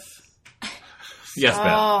 Sexy Jeff. Yes, Beth.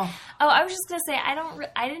 Oh, Oh, I was just gonna say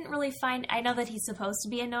I didn't really find. I know that he's supposed to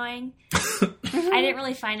be annoying. I didn't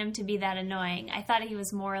really find him to be that annoying. I thought he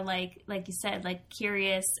was more like you said, like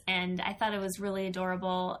curious, and I thought it was really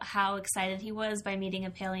adorable how excited he was by meeting a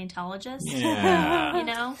paleontologist. Yeah. You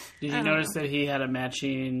know, Did you notice that he had a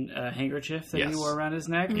matching handkerchief that Yes. he wore around his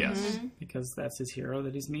neck? Yes. Because that's his hero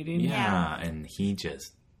that he's meeting. Yeah. And he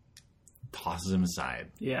just tosses him aside.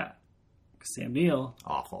 Yeah. Sam Neill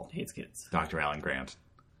Awful. hates kids. Dr. Alan Grant.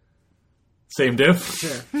 Same diff.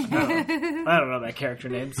 Sure. I don't know that character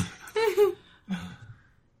names.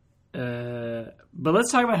 But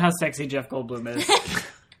let's talk about how sexy Jeff Goldblum is.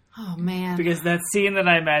 oh man. Because that scene that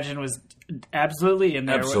I imagine was absolutely in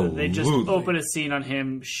there. Where they just Absolutely. open a scene on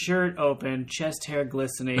him, shirt open, chest hair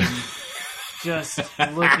glistening, just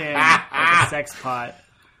looking like a sex pot.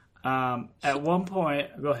 At one point,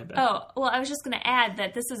 go ahead, Ben. Oh, well, I was just going to add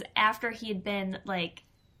that this is after he had been, like,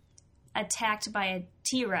 attacked by a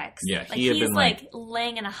T-Rex. Yeah, like, he had he's, been, like,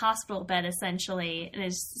 laying in a hospital bed, essentially, and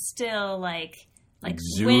is still, like wind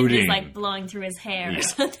Exuding. is, like, blowing through his hair Yeah. or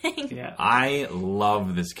something. Yeah. I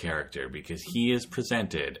love this character because he is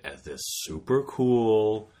presented as this super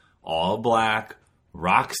cool, all black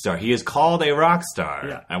rock star. He is called a rock star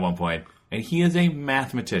Yeah. at one point, and he is a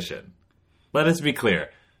mathematician. Let us be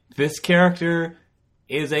clear. This character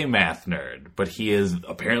is a math nerd, but he is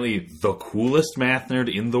apparently the coolest math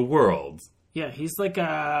nerd in the world. Yeah, he's like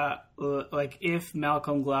if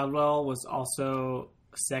Malcolm Gladwell was also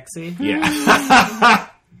sexy. Yeah.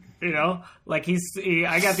 You know, like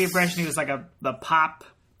I got the impression he was like the pop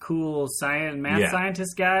cool math Yeah.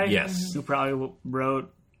 scientist guy. Yes. Who probably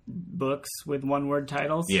wrote books with one-word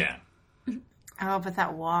titles. Yeah. Oh, but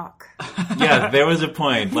that walk. Yeah, there was a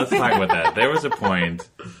point. Let's talk about that. There was a point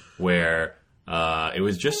where it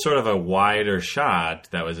was just sort of a wider shot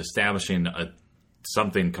that was establishing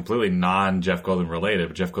something completely non-Jeff Goldblum related.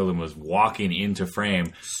 But Jeff Goldblum was walking into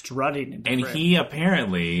frame, Strutting into and frame. he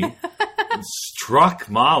apparently struck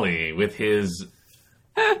Molly with his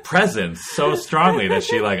presence so strongly that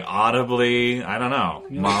she like audibly, I don't know.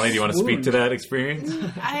 Molly, do you want to speak to that experience?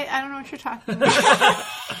 I don't know what you're talking about.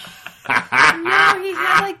 No, he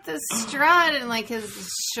had like this strut and like his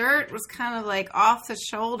shirt was kind of like off the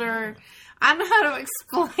shoulder. I don't know how to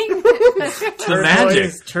explain it. The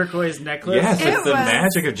magic. Turquoise necklace. Yes, It it's the was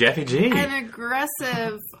magic of Jeffy G. An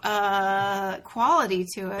aggressive quality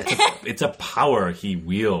to it. It's a power he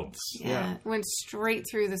wields. Yeah, went straight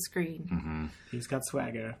through the screen. He's got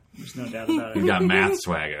swagger. There's no doubt about He's it. got math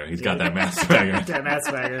swagger. He's got that math swagger. Damn, that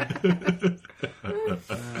swagger.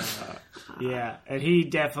 Yeah, and he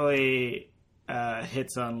definitely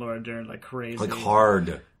hits on Laura Dern like crazy. Like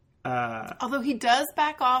hard. Although he does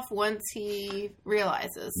back off once he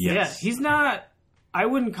realizes. Yes. Yeah, he's not I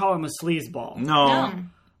wouldn't call him a sleazeball. No.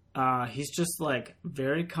 He's just like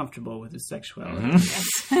very comfortable with his sexuality.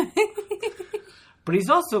 Mm-hmm. But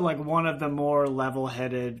he's also like one of the more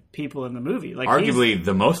level-headed people in the movie. Like Arguably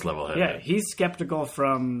the most level-headed. Yeah, he's skeptical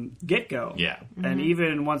from get-go. Yeah. And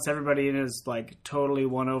even once everybody is like totally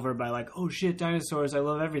won over by like, oh shit, dinosaurs, I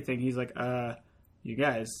love everything. He's like, you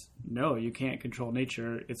guys, no, you can't control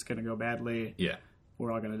nature. It's going to go badly. Yeah.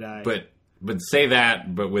 We're all going to die. But say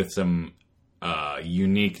that, but with some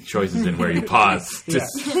unique choices in where you pause to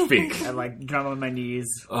speak. I like drum on my knees.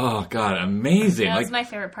 Oh, God, amazing. That was my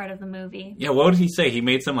favorite part of the movie. Yeah, what did he say? He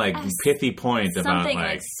made some, like, pithy point about, something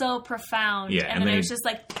like so profound. Yeah, and then it was just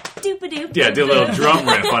like, doop-a-doop. Yeah, did a little drum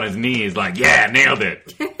riff on his knees, like, yeah, nailed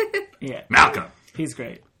it. Yeah. Malcolm. He's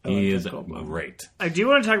great. He is great. I do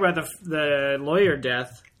want to talk about the lawyer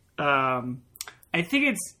death. I think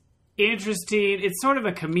it's interesting. It's sort of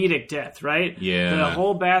a comedic death, right? Yeah. The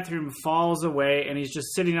whole bathroom falls away, and he's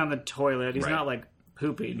just sitting on the toilet. He's not like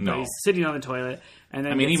pooping, but he's sitting on the toilet. And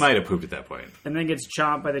then he might have pooped at that point. And then gets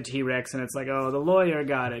chomped by the T-Rex, and it's like, oh, the lawyer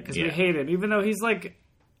got it because we hate him, even though he's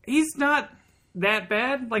not that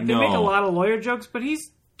bad. Like they make a lot of lawyer jokes, but he's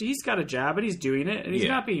got a job and he's doing it, and he's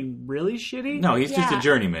not being really shitty. No, he's just a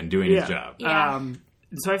journeyman doing his job. Yeah.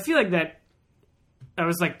 So I feel like that. I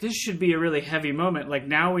was like, this should be a really heavy moment. Like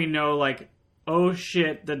now we know, like, oh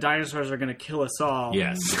shit, the dinosaurs are going to kill us all.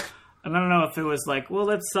 Yes. And I don't know if it was like, well,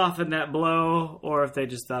 let's soften that blow, or if they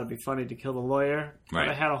just thought it'd be funny to kill the lawyer. Right. But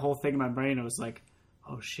I had a whole thing in my brain. It was like,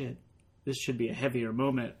 oh shit, this should be a heavier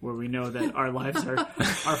moment where we know that our lives are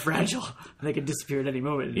fragile. They could disappear at any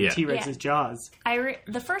moment in T-Rex's jaws.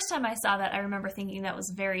 The first time I saw that, I remember thinking that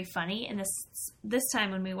was very funny. And this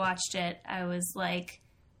time when we watched it, I was like,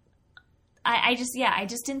 I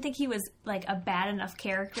just didn't think he was like a bad enough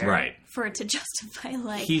character for it to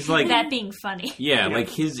justify he's like that being funny. Yeah, like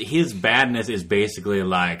his badness is basically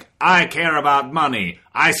like, I care about money.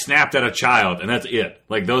 I snapped at a child, and that's it.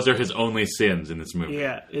 Like those are his only sins in this movie.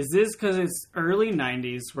 Yeah, is this because it's early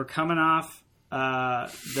 '90s? We're coming off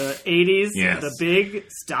the '80s, the big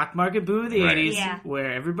stock market boom of the '80s,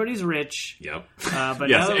 where everybody's rich. Yep. But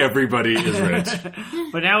yes, everybody is rich.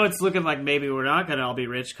 But now it's looking like maybe we're not going to all be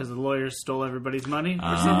rich because the lawyers stole everybody's money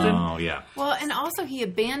or something. Oh, yeah. Well, and also he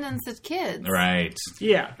abandons his kids. Right.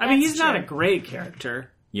 Yeah. I mean, he's not a great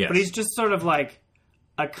character. Yes. But he's just sort of like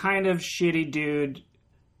a kind of shitty dude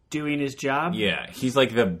doing his job. Yeah. He's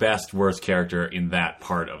like the best, worst character in that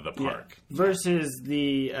part of the park. Yeah. Versus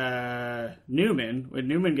the Newman. When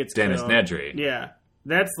Newman gets Dennis killed. Nedry. Yeah.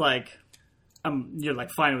 That's like... you're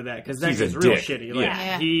like fine with that because that he's guy's a real dick. shitty.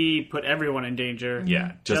 Like he put everyone in danger.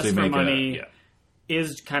 Yeah, just for money.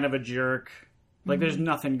 Is kind of a jerk. Like there's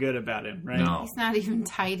nothing good about him, right? No. He's not even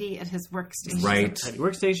tidy at his workstation. Right. Tidy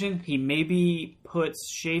workstation. He maybe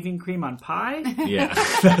puts shaving cream on pie. Yeah,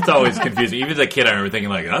 that's always confusing. Even as a kid, I remember thinking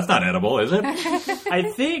like, that's not edible, is it? I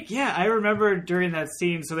think, I remember during that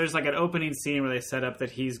scene. So there's like an opening scene where they set up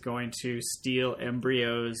that he's going to steal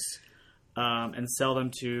embryos and sell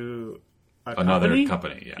them to another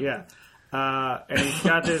company. Yeah. And he's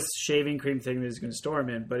got this shaving cream thing that he's going to store him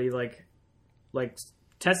in, but he like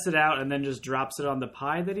tests it out and then just drops it on the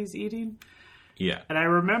pie that he's eating. Yeah. And I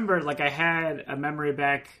remember, like, I had a memory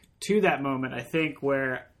back to that moment, I think,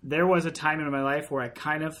 where there was a time in my life where I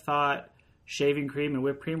kind of thought shaving cream and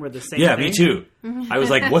whipped cream were the same thing. Yeah, me too. I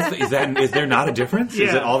was like, is there not a difference? Yeah.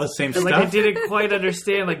 Is it all the same stuff? Like, I didn't quite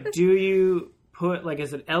understand, like, do you put, like,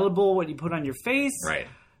 is it edible what you put on your face? Right.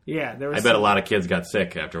 Yeah, there was. I bet a lot of kids got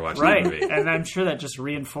sick after watching the movie. And I'm sure that just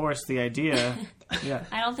reinforced the idea. Yeah,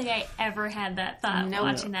 I don't think I ever had that thought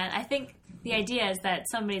watching that. I think the idea is that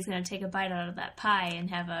somebody's going to take a bite out of that pie and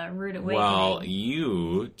have a rude awakening. Well,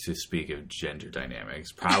 you, to speak of gender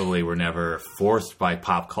dynamics, probably were never forced by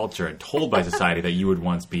pop culture and told by society that you would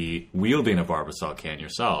once be wielding a Barbasol can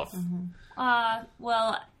yourself. Mm-hmm.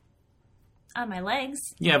 Well, on my legs.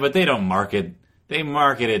 Yeah, but they don't market. They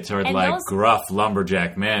market it toward like gruff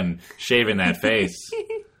lumberjack men shaving that face.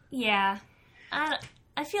 Yeah.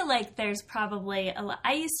 I feel like there's probably a lot.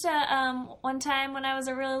 I used to, one time when I was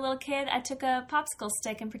a really little kid, I took a popsicle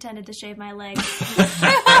stick and pretended to shave my legs. Sounds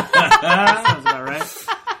about right.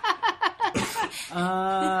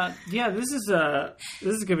 Yeah, this is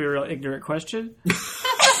gonna be a real ignorant question.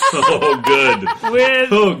 Oh,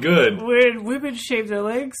 good. When women shave their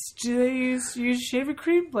legs, do they use shaving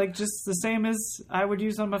cream? Like just the same as I would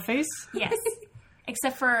use on my face? Yes.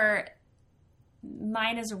 Except for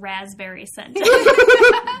mine is raspberry scented.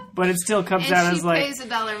 But it still comes out as like... she pays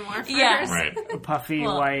 $1 more for Yeah. hers. Right. A puffy,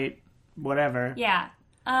 white, whatever. Yeah.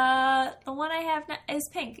 The one I have now is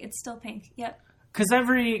pink. It's still pink. Yep. Because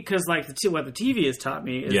what the TV has taught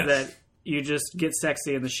me is that you just get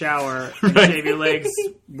sexy in the shower and shave your legs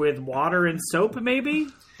with water and soap, maybe?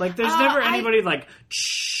 Like, there's never anybody like,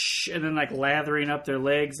 shh, and then like lathering up their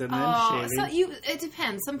legs and then shaving. So it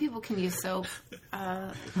depends. Some people can use soap.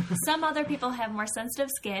 Some other people have more sensitive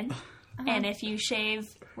skin. And if you shave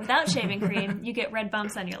without shaving cream, you get red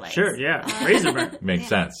bumps on your legs. Sure, yeah. Razor burn. Makes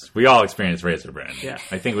sense. We all experience razor burn. Yeah.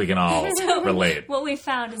 I think we can all relate. What we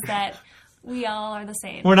found is that we all are the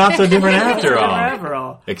same. We're not so different after all. After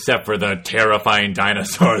all. Except for the terrifying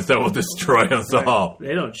dinosaurs that will destroy us all.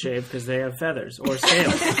 They don't shave because they have feathers or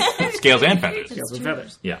scales. Scales and feathers. Scales and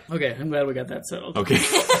feathers. Yeah. Okay, I'm glad we got that settled. Okay.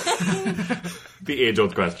 The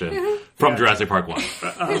age-old question from Jurassic Park 1.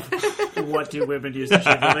 What do women use to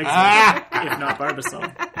shave their legs with, if not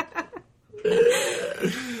Barbasol?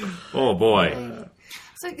 Oh, boy.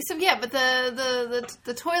 So yeah, but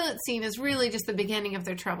the toilet scene is really just the beginning of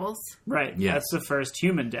their troubles. Right. Yes. That's the first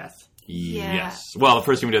human death. Yeah. Yes. Well, the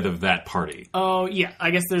first human death of that party. Oh, yeah.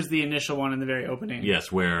 I guess there's the initial one in the very opening.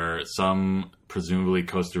 Yes, where some presumably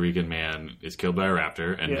Costa Rican man is killed by a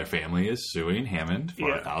raptor, and their family is suing Hammond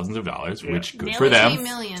for thousands of dollars, which good for them.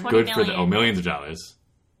 Good for them. Oh, millions of dollars.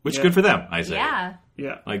 Which good for them, I say. Yeah.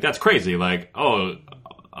 Yeah. Like, that's crazy. Like,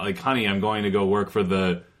 honey, I'm going to go work for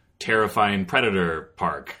the terrifying predator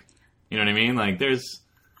park. You know what I mean? Like, there's...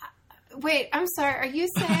 Wait, I'm sorry. Are you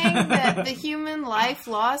saying that the human life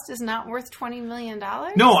lost is not worth $20 million?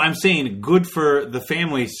 No, I'm saying good for the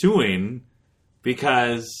family suing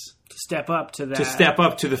because... To step up to that. To step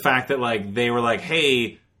up to the fact that, like, they were like,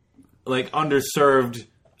 hey, like, underserved,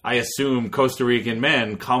 I assume, Costa Rican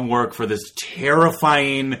men, come work for this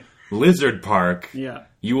terrifying lizard park. Yeah.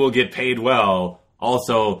 You will get paid well.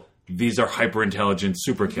 Also, these are hyper-intelligent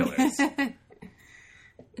super killers.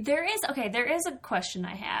 There is a question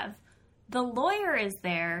I have. The lawyer is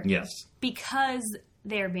there because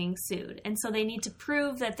they're being sued. And so they need to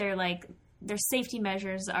prove that their safety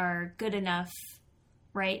measures are good enough,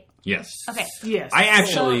 right? Yes. Okay. Yes. I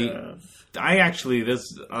actually, this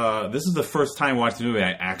is the first time watching the movie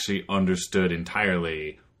I actually understood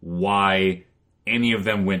entirely why any of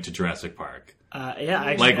them went to Jurassic Park.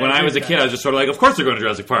 Like when I was a kid, I was just sort of like, of course they're going to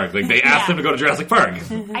Jurassic Park. Like, they asked them to go to Jurassic Park.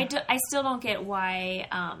 I still don't get why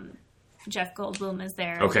Jeff Goldblum is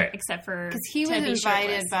there. Okay. Except for because he was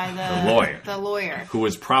invited by the lawyer. Who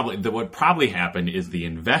was probably what probably happened is the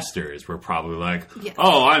investors were probably like,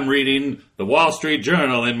 oh, I'm reading the Wall Street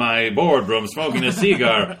Journal in my boardroom, smoking a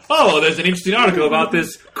cigar. Oh, there's an interesting article about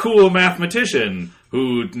this cool mathematician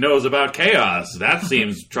who knows about chaos. That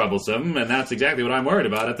seems troublesome, and that's exactly what I'm worried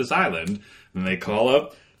about at this island. And they call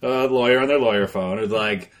up a lawyer on their lawyer phone. It's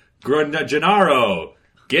like, Gennaro,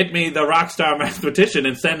 get me the rock star mathematician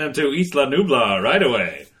and send him to Isla Nublar right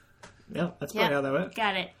away. Yeah, that's probably how that went.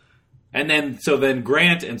 Got it. And then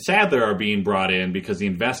Grant and Sadler are being brought in because the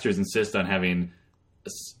investors insist on having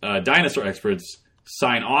dinosaur experts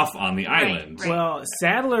sign off on the island. Right. Well,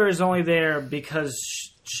 Sadler is only there because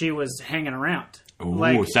she was hanging around.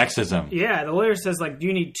 Ooh, sexism. Yeah, the lawyer says, like,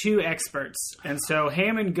 you need two experts. And so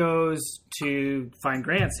Hammond goes to find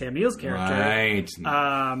Grant, Sam Neill's character. Right.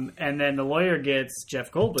 And then the lawyer gets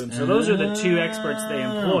Jeff Goldblum. So those are the two experts they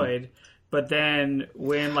employed. But then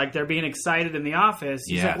when, like, they're being excited in the office,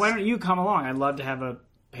 he's like, why don't you come along? I'd love to have a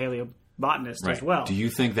paleobotanist as well. Do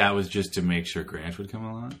you think that was just to make sure Grant would come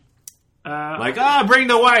along? Bring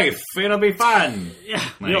the wife. It'll be fun. Yeah,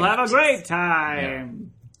 you'll have a great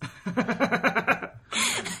time.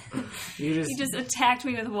 You just attacked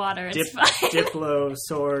me with water. It's fine. Diplo,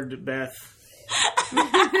 sword, Beth,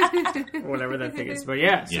 whatever that thing is. But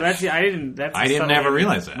yeah, so that's I didn't ever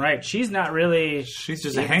realize that. Right, she's not really. She's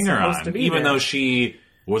just a hanger-on, even though she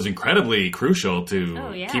was incredibly crucial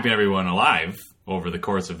to keeping everyone alive over the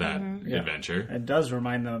course of that adventure. It does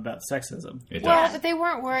remind them about sexism. But they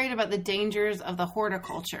weren't worried about the dangers of the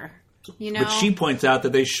horticulture. You know? But she points out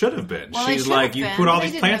that they should have been. Well, she's like, you put all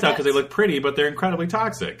these plants out because they look pretty, but they're incredibly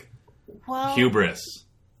toxic. Well, hubris.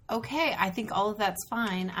 Okay, I think all of that's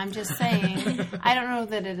fine. I'm just saying, I don't know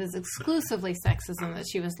that it is exclusively sexism that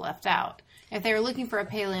she was left out. If they were looking for a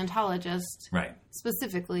paleontologist,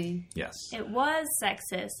 specifically, it was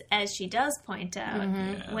sexist, as she does point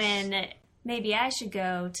out, when maybe I should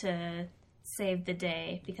go to save the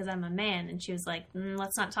day because I'm a man, and she was like,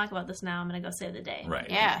 let's not talk about this now, I'm going to go save the day. Right.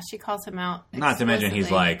 Yeah, she calls him out Not to mention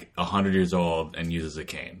he's like 100 years old and uses a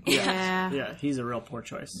cane. Yeah, he's a real poor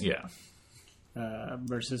choice. Yeah.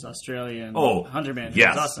 Versus Australian Hunter Man.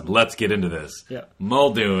 Yes, awesome. Let's get into this. Yeah.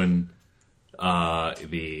 Muldoon,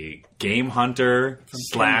 the game hunter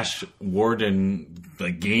 / warden,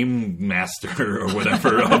 like game master or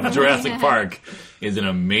whatever of Jurassic Park, is an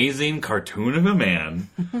amazing cartoon of a man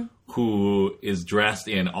who is dressed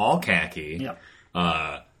in all khaki, Yep.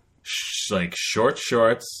 like short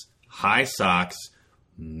shorts, high socks,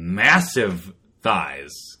 massive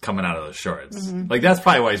thighs coming out of those shorts. Like, that's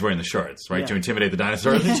probably why he's wearing the shorts, right? Yeah. To intimidate the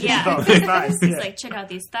dinosaurs? Yeah. Oh, his thighs, It's yeah. like, check out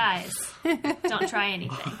these thighs. Don't try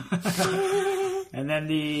anything. And then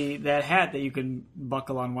that hat that you can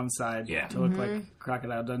buckle on one side to look like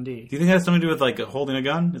Crocodile Dundee. Do you think that has something to do with, like, holding a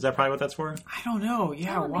gun? Is that probably what that's for? I don't know.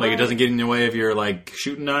 Yeah, why? Like, it doesn't get in your way if you're, like,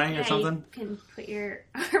 shooting eye or something? You can put your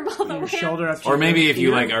arm all the Your way shoulder up. up to Or maybe your if you,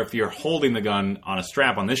 ear. like, or if you're holding the gun on a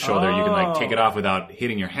strap on this shoulder, you can, like, take it off without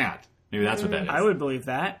hitting your hat. Maybe that's what that is. I would believe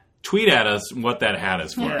that. Tweet at us what that hat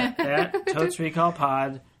is for. Yeah, at Totes Recall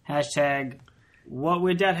Pod, hashtag what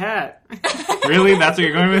with that hat? Really? That's what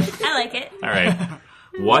you're going with? I like it. All right.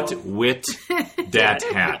 What wit dat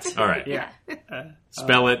hat? All right. Yeah.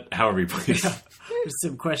 Spell it however you please. There's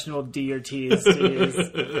some questionable D or T's to use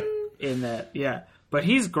in that. Yeah. But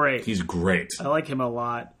he's great. He's great. I like him a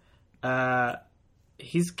lot.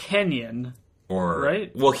 He's Kenyan. Or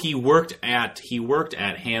Right? Well, he worked at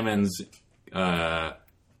Hammond's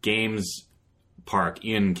games park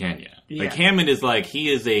in Kenya. Yeah. Like, Hammond is like, he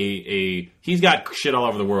is he's got shit all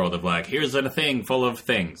over the world of like, here's a thing full of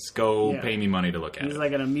things. Go Yeah. pay me money to look at He's it.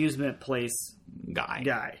 like an amusement place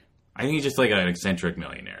guy. I think he's just like an eccentric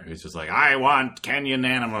millionaire who's just like, I want Kenyan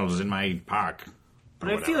animals in my park.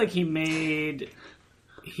 But I feel like he made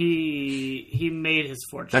his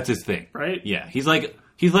fortune. That's his thing. Right? Yeah. He's like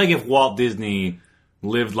if Walt Disney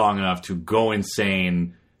lived long enough to go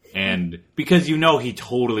insane, and because he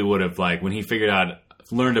totally would have, like, when he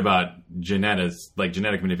learned about genetic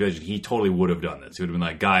manipulation, he totally would have done this. He would have been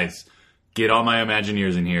like, guys, get all my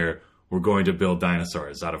Imagineers in here. We're going to build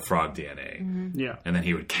dinosaurs out of frog DNA. Yeah. And then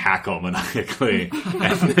he would cackle maniacally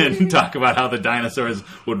and then talk about how the dinosaurs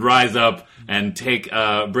would rise up and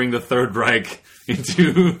bring the Third Reich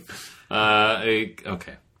into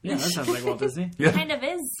okay. Yeah, that sounds like Walt Disney. Yeah. Kind of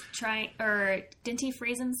is trying, or didn't he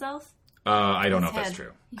freeze himself? I don't know if His that's head.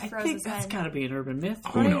 true. He I froze think his that's head. got to be an urban myth.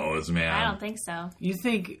 Who right? knows, man? I don't think so. You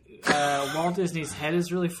think Walt Disney's head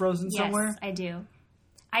is really frozen somewhere? Yes, I do.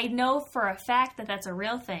 I know for a fact that that's a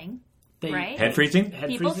real thing, right? Head freezing? Head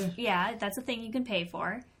People, freezing? yeah, that's a thing you can pay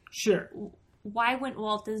for. Sure. Why wouldn't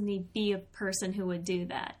Walt Disney be a person who would do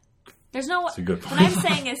that? There's no. That's a good What point. I'm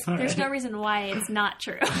saying is, there's no reason why it's not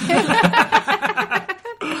true.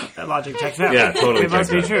 That logic checks out. Yeah, totally It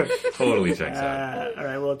must be checks true. out. Totally checks out. All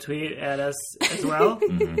right, well, tweet at us as well.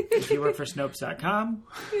 If you work for Snopes.com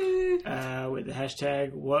with the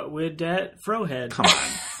hashtag #WhatWoultThatFrohead. Come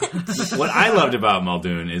on. What I loved about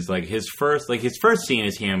Muldoon is like his first scene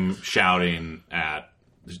is him shouting at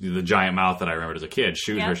the giant mouth that I remembered as a kid,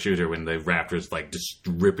 shoot her, when the raptor's like just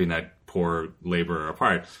ripping that poor laborer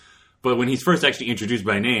apart. But when he's first actually introduced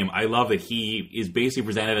by name, I love that he is basically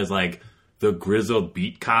presented as like the grizzled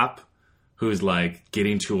beat cop who's like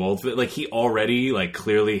getting too old for it. Like, he already like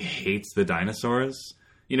clearly hates the dinosaurs.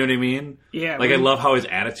 You know what I mean? Yeah. Like, I love how his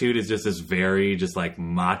attitude is just this very just like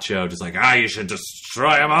macho, just like, you should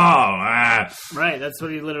destroy them all. Right, that's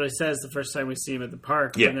what he literally says the first time we see him at the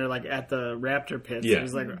park Yeah. when they're like at the raptor pits. Yeah.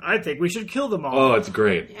 He's like, I think we should kill them all. Oh, it's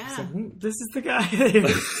great. Yeah. This is the guy.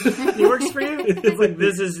 He works for you? It's like,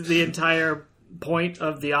 this is the entire point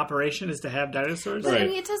of the operation is to have dinosaurs? But Right. I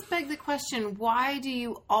mean, it does beg the question, why do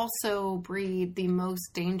you also breed the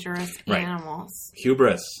most dangerous Right. animals?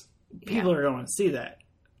 Hubris. People are going to see that.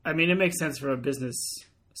 I mean, it makes sense from a business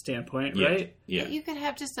standpoint, Yeah. right? Yeah. You could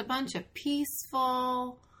have just a bunch of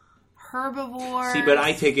peaceful herbivores. See, but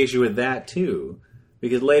I take issue with that too,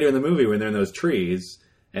 because later in the movie when they're in those trees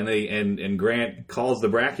and and Grant calls the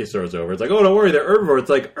brachiosaurs over, it's like, oh, don't worry, they're herbivores. It's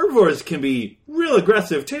like, herbivores can be real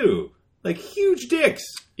aggressive too, like huge dicks.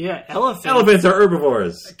 Yeah, elephants Elephants are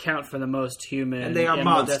herbivores, account for the most human and they are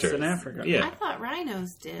animal deaths monsters in Africa. I Yeah, thought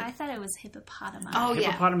rhinos did. I thought it was hippopotami. Oh, yeah.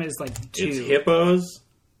 Hippopotamus is like 2. it's hippos,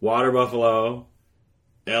 water buffalo,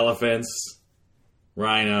 elephants,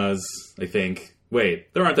 rhinos. I think.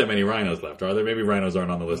 Wait, there aren't that many rhinos left, are there? Maybe rhinos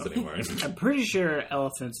aren't on the list anymore. I'm pretty sure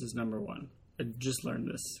elephants is number 1. I just learned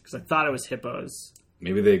this because I thought it was hippos.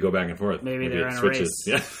 Maybe they go back and forth. Maybe they're it in a switches.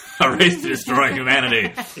 race. Yeah, a race to destroy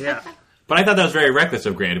humanity. Yeah. But I thought that was very reckless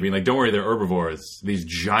of Grant to be like, don't worry, they're herbivores. These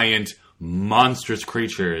giant, monstrous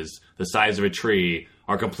creatures the size of a tree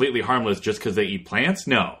are completely harmless just because they eat plants?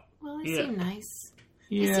 No. Well, they Yeah. seem nice.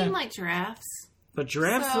 Yeah. They seem like giraffes. But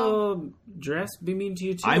giraffes be mean to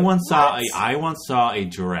you too. I once saw a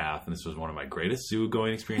giraffe, and this was one of my greatest zoo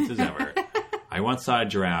going experiences ever. I once saw a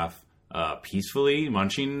giraffe peacefully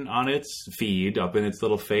munching on its feed up in its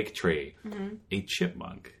little fake tree. Mm-hmm. A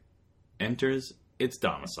chipmunk enters its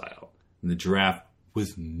domicile, and the giraffe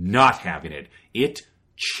was not having it. It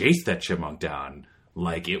chased that chipmunk down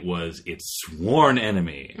like it was its sworn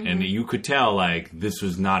enemy. And you could tell, like, this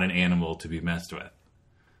was not an animal to be messed with.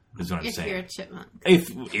 Is what I'm saying. If you're a chipmunk.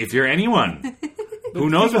 If you're anyone. Who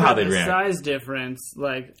knows how they'd react? Size difference,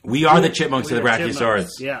 like... We are the chipmunks of the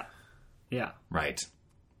Brachiosaurus. Yeah. Yeah. Right.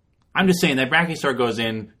 I'm just saying that Brachiosaur goes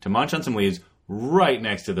in to munch on some leaves right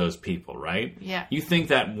next to those people, right? Yeah. You think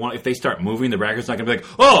that if they start moving, the Brachiosaur's not going to be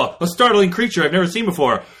like, oh, a startling creature I've never seen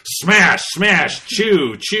before. Smash, smash,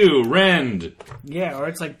 chew, chew, rend. Yeah, or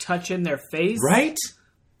it's like touching their face. Right?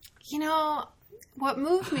 You know, what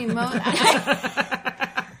moved me most...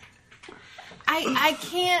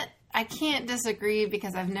 I can't disagree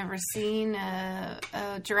because I've never seen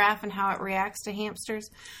a giraffe and how it reacts to hamsters.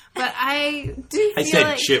 But I do feel I said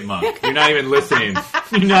like... chipmunk. You're not even listening.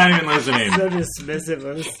 You're not even listening. So dismissive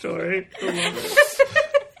of the story.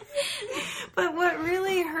 But what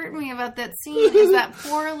really hurt me about that scene is that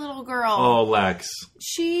poor little girl. Oh, Lex.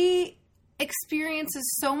 She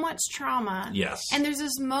experiences so much trauma. Yes. And there's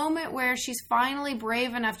this moment where she's finally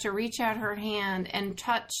brave enough to reach out her hand and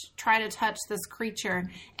try to touch this creature,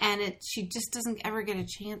 and she just doesn't ever get a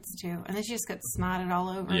chance to. And then she just gets snotted all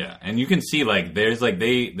over. Yeah, and you can see, like, there's, like,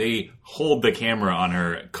 they hold the camera on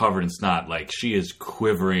her covered in snot, like, she is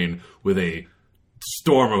quivering with a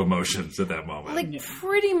storm of emotions at that moment. Like,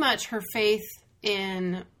 pretty much her faith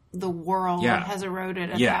in the world has eroded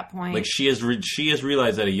at that point. Like, she has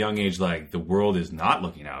realized at a young age, like, the world is not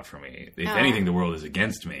looking out for me. If anything, the world is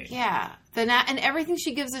against me. Yeah. And everything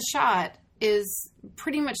she gives a shot is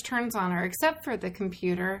pretty much turns on her, except for the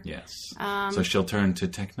computer. Yes. So she'll turn to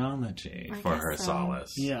technology for her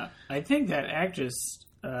solace. Yeah. I think that actress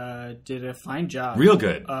did a fine job. Real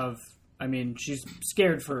good. She's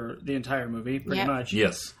scared for the entire movie, pretty much.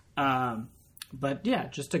 Yes. But yeah,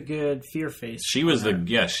 just a good fear face. She was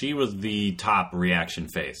the top reaction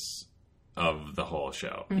face of the whole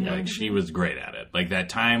show. Mm-hmm. Like, she was great at it. Like, that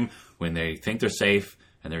time when they think they're safe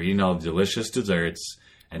and they're eating all the delicious desserts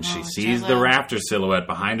and she sees the raptor silhouette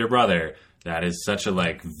behind her brother. That is such a,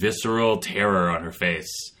 like, visceral terror on her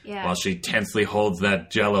face while she tensely holds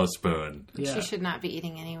that Jell-O spoon. Yeah. She should not be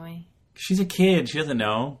eating anyway. She's a kid. She doesn't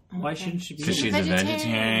know. Why shouldn't she be? Because she's a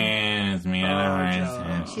vegetarian.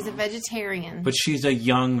 She's a vegetarian. But she's a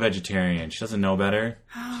young vegetarian. She doesn't know better.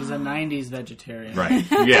 She's a 90s vegetarian. Right.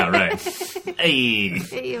 Yeah, right. Hey.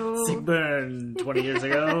 Sick burn 20 years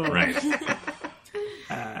ago. Right.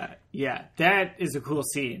 Yeah, that is a cool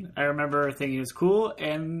scene. I remember thinking it was cool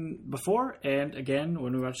and before and again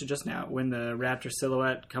when we watched it just now, when the raptor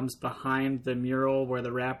silhouette comes behind the mural where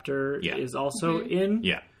the raptor is also in.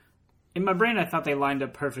 Yeah. In my brain, I thought they lined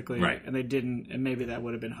up perfectly, right. And they didn't, and maybe that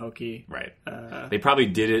would have been hokey. Right. They probably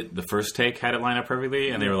did it, the first take had it line up perfectly,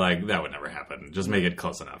 and they were like, that would never happen. Just make it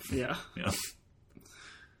close enough. Yeah.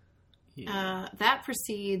 That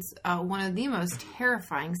precedes one of the most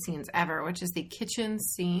terrifying scenes ever, which is the kitchen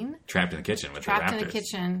scene. Trapped in the kitchen with the raptors. Trapped in the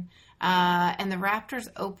kitchen. And the raptors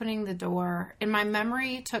opening the door. In my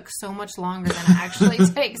memory, it took so much longer than it actually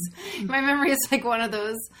takes. My memory is like one of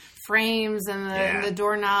those frames and the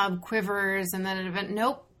doorknob quivers and then an event.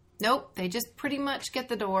 Nope. They just pretty much get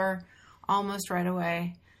the door almost right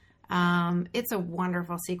away. It's a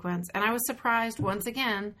wonderful sequence. And I was surprised, once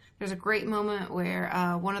again, there's a great moment where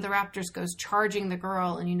one of the raptors goes charging the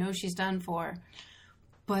girl and you know she's done for.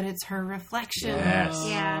 But it's her reflection. Yes.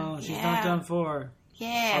 Yeah. She's not done for.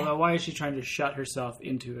 Yeah. Although, why is she trying to shut herself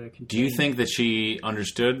into a container? Do you think that she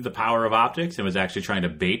understood the power of optics and was actually trying to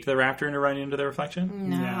bait the raptor into running into the reflection?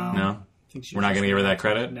 No. I think we're not going to give her that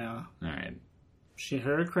credit? No. All right.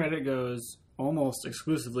 Her credit goes almost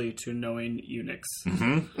exclusively to knowing eunuchs.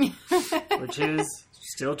 Mm-hmm. Which is,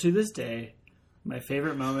 still to this day, my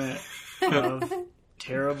favorite moment of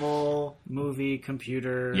terrible movie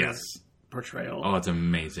computer portrayal. Oh, it's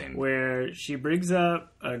amazing. Where she brings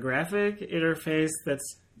up a graphic interface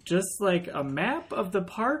that's just like a map of the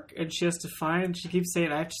park, and she keeps saying,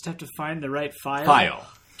 I just have to find the right file.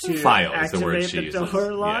 File is the word she uses. Activate the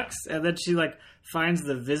door locks, and then she finds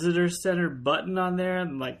the visitor center button on there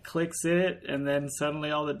and clicks it, and then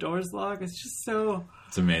suddenly all the doors lock. It's just so...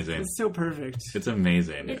 It's amazing. It's so perfect. It's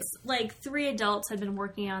amazing. It's like 3 adults had been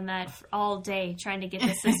working on that all day trying to get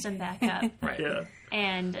the system back up. Right. Yeah.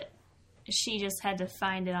 And she just had to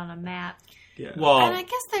find it on a map. Yeah. Well, and I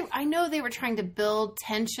guess I know they were trying to build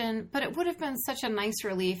tension, but it would have been such a nice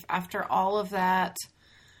relief after all of that,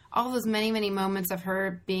 all those many, many moments of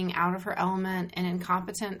her being out of her element and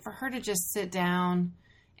incompetent, for her to just sit down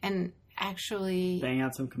and actually bang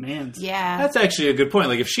out some commands. Yeah. That's actually a good point.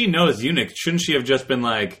 Like, if she knows eunuch, shouldn't she have just been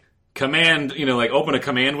like, command, open a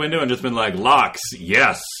command window and just been like, locks,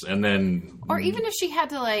 yes, and then... Or even if she had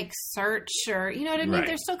to, search or, you know what I mean? Right.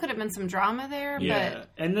 There still could have been some drama there, Yeah. but...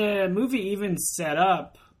 And the movie even set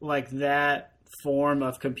up, that form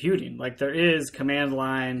of computing. There is command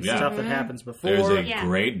line stuff that happens before. There's a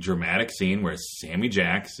great dramatic scene where Sammy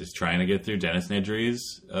Jacks is trying to get through Dennis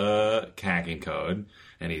Nedry's hacking code,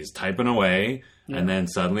 and he's typing away, and then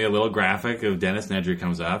suddenly a little graphic of Dennis Nedry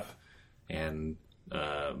comes up and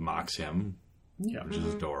mocks him, which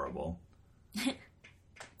is adorable.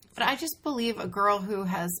 But I just believe a girl who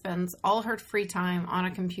spends all her free time on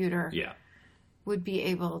a computer would be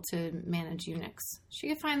able to manage Unix. She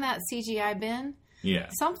could find that CGI bin. Yeah.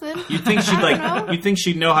 Something. You'd think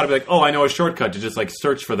she'd know how to be like, oh, I know a shortcut to just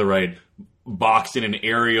search for the right box in an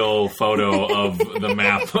aerial photo of the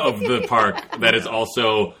map of the park that is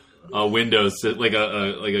also Windows, like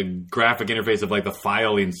a graphic interface of the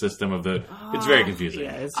filing system of the. It's very confusing.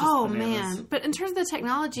 Yeah, it's just bananas. Man! But in terms of the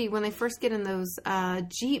technology, when they first get in those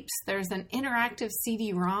Jeeps, there's an interactive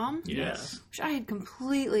CD-ROM. Yes, which I had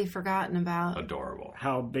completely forgotten about. Adorable.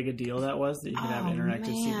 How big a deal that was that you could have interactive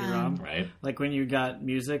CD-ROM, right? When you got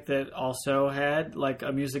music that also had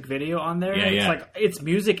a music video on there. Yeah, it's it's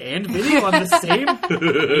music and video on the same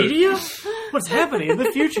media. What's happening?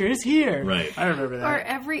 The future is here. Right. I remember that. Or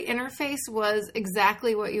every interface was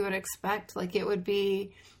exactly what you would expect. It would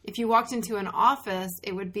be, if you walked into an office,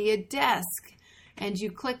 it would be a desk. And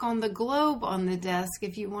you click on the globe on the desk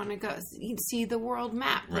if you want to go see the world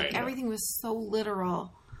map. Right. Everything was so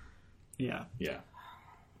literal. Yeah. Yeah.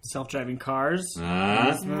 Self-driving cars.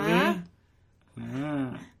 This movie.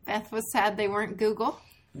 Beth was sad they weren't Google.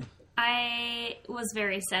 I was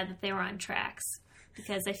very sad that they were on tracks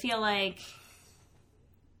because I feel like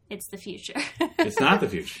it's the future. It's not the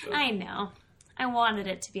future. I know. I wanted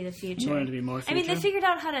it to be the future. You wanted it to be more future? I mean, they figured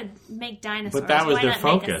out how to make dinosaurs. But that was Why their not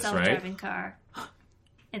focus, make a self-driving right? car?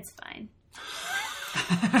 It's fine.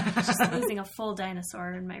 Just losing a full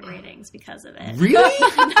dinosaur in my ratings because of it. Really?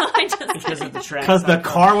 No, I just Because of the track. Because the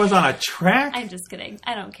car was on a track? I'm just kidding.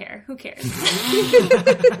 I don't care. Who cares?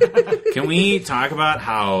 Can we talk about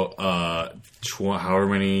how, however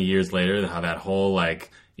many years later, how that whole,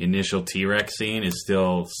 initial T-Rex scene is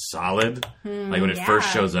still solid? When it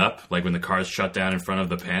first shows up, when the car's shut down in front of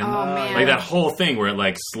the pen. Oh, man. That whole thing where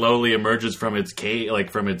it, slowly emerges from its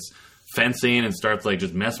from its fencing and starts,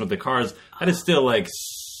 just messing with the cars. That is still,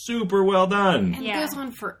 super well done. And it goes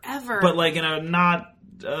on forever. But, in a not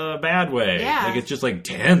bad way. Yeah. It's just,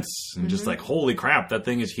 tense. And just, holy crap, that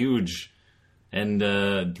thing is huge. And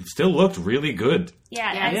still looked really good. Yeah,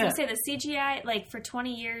 I was going to say the CGI, for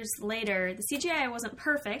 20 years later, the CGI wasn't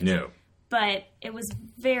perfect. No. But it was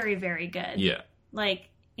very, very good. Yeah.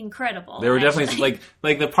 Incredible. There were definitely,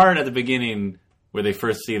 the part at the beginning where they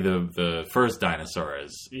first see the first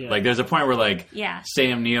dinosaurs. Yeah. There's a point where,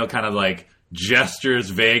 Sam Neill kind of, gestures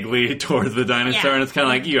vaguely towards the dinosaur, and it's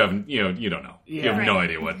kind of you don't know. Yeah. You have no Right.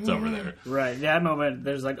 idea what's over there. Right. That moment,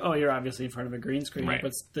 there's oh, you're obviously in front of a green screen. Right.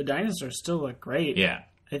 But the dinosaurs still look great. Yeah.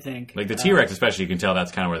 I think. The T-Rex especially, you can tell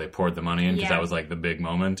that's kind of where they poured the money in, because Yeah. that was, the big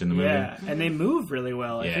moment in the movie. Yeah, and they move really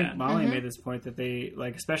well. I Yeah. think Molly made this point that they,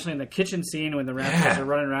 especially in the kitchen scene when the raptors are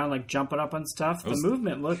running around, jumping up on stuff, the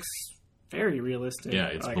movement looks very realistic. Yeah,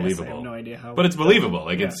 it's I believable. I have no idea how. But it's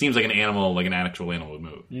believable. Yeah. It seems like an animal, an actual animal would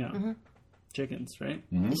move. Yeah. Chickens, right?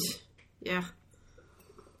 Mm-hmm. yeah.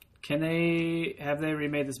 Have they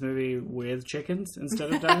remade this movie with chickens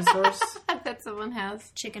instead of dinosaurs? I bet someone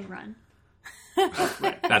has. Chicken Run.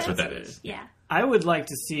 That's what that is. Yeah. I would like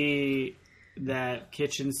to see that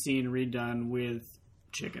kitchen scene redone with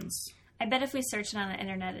chickens. I bet if we search it on the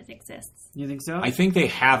internet, it exists. You think so? I think they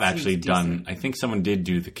have actually Seems done... decent. I think someone did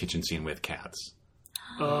do the kitchen scene with cats.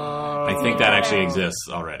 Oh. I think that actually exists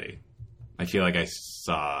already. I feel like I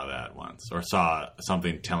saw that once, or saw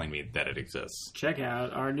something telling me that it exists. Check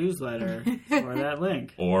out our newsletter for that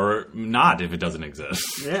link. Or not if it doesn't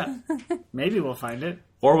exist. Yeah. Maybe we'll find it.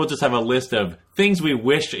 Or we'll just have a list of things we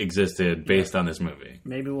wish existed based on this movie.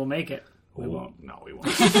 Maybe we'll make it. We won't. No, we won't.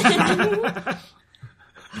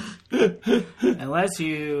 Unless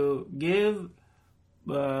you give,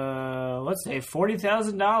 let's say,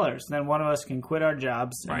 $40,000, then one of us can quit our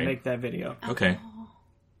jobs and Right. make that video. Okay.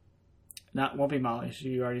 Won't be Molly.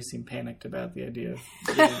 She already seemed panicked about the idea of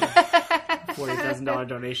getting a $40,000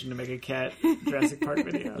 donation to make a cat Jurassic Park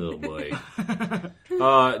video. Oh, boy.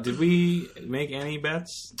 Did we make any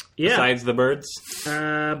bets? Yeah. Besides the birds?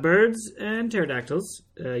 Birds and pterodactyls.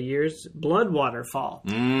 Years. Blood waterfall.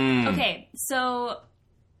 Okay, so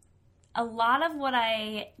a lot of what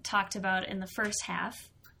I talked about in the first half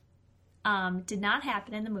did not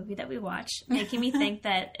happen in the movie that we watched, making me think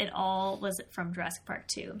that it all was from Jurassic Park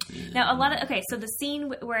 2. Now, so the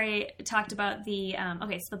scene where I talked about the,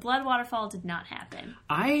 so the blood waterfall did not happen.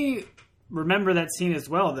 I remember that scene as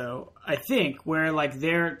well, though, I think, where, like,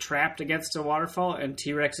 they're trapped against a waterfall and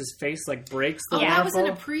T-Rex's face, like, breaks the waterfall. That was in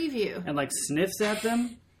a preview. And, like, sniffs at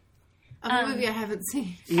them. A movie I haven't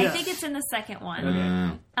seen. I think it's in the second one.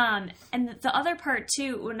 Okay. And the other part,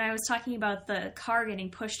 too, when I was talking about the car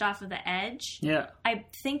getting pushed off of the edge, I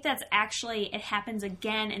think that's actually, it happens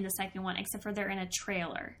again in the second one, except for they're in a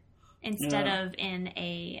trailer instead of in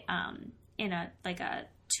a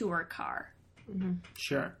tour car. Mm-hmm.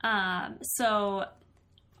 Sure. So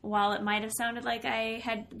while it might have sounded like I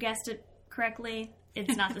had guessed it correctly,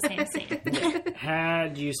 it's not the same scene.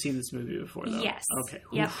 Had you seen this movie before, though? Yes. Okay.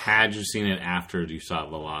 Yep. Had you seen it after you saw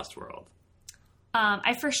The Lost World?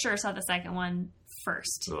 I for sure saw the second one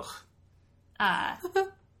first. Ugh.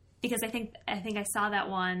 Because I think I saw that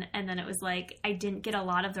one, and then it was like I didn't get a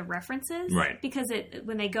lot of the references. Right. Because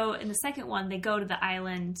when they go in the second one, they go to the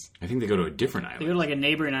island. I think they go to a different They island. go to, like, a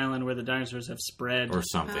neighboring island where the dinosaurs have spread. Or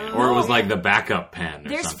something. Or it was like the backup pen or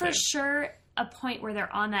There's something. for sure a point where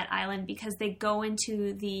they're on that island because they go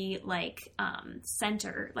into the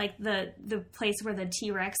center, like the place where the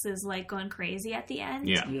T-Rex is like going crazy at the end.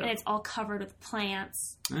 Yeah. And it's all covered with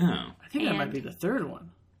plants. Oh. I think that might be the third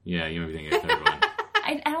one. Yeah, you might be thinking of the third one.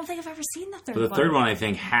 I don't think I've ever seen the third But one. the third one, I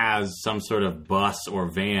think, has some sort of bus or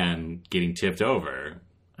van getting tipped over.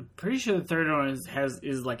 I'm pretty sure the third one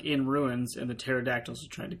is like in ruins and the pterodactyls are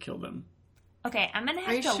trying to kill them. Okay, I'm gonna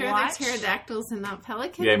Are you have to sure watch. they're pterodactyls and not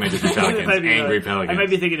pelicans? Yeah, it might just be pelicans. Angry pelicans. I might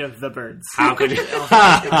be thinking of the birds. How could you?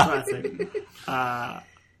 Classic.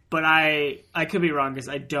 But I could be wrong because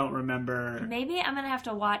I don't remember. Maybe I'm gonna have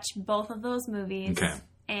to watch both of those movies. Okay.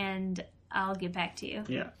 And I'll get back to you.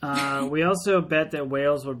 Yeah. We also bet that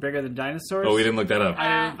whales were bigger than dinosaurs. Oh, we didn't look that up.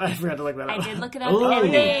 I forgot to look that up. I did look it up, Ooh.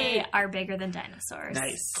 and they are bigger than dinosaurs.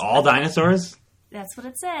 Nice. All dinosaurs? That's what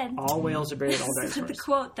it said. All whales are bigger than all The dinosaurs.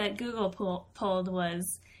 quote that Google pulled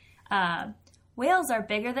was, whales are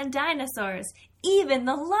bigger than dinosaurs, even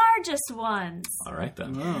the largest ones. All right,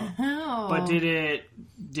 then. Oh. But did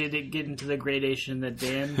it get into the gradation that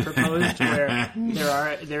Dan proposed,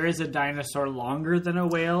 where there is a dinosaur longer than a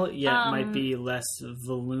whale, yet might be less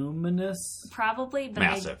voluminous? Probably, but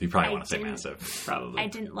Massive. You probably want to say didn't- massive. Probably. I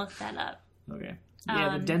didn't look that up. Okay.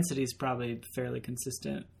 Yeah, the density is probably fairly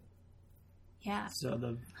consistent. Yeah, So the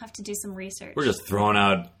I'll have to do some research. We're just throwing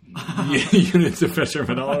out units of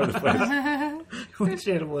measurement all over the place. which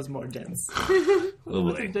animal is more dense? Oh,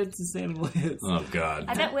 What the boy. densest animal is? Oh, God.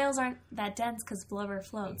 I bet whales aren't that dense because blubber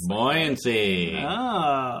floats, Buoyancy.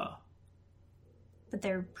 Oh. but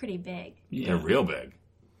they're pretty big. Yeah. They're real big.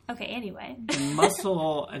 Okay, anyway.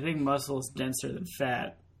 Muscle, I think muscle is denser than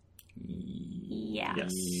fat. Yeah.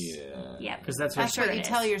 Yes. Yeah. Because that's That's what what you it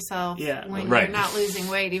tell is. yourself when Right. you're not losing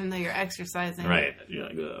weight, even though you're exercising. Right. you're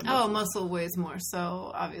like, Oh, muscle weighs more,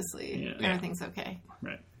 so obviously Yeah. everything's okay.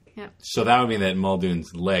 right. So that would mean that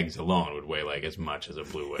Muldoon's legs alone would weigh like as much as a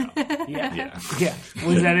blue whale. Yeah. Yeah. Yeah.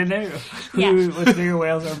 Was that in there? Yeah. What bigger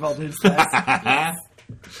whales are involved in class?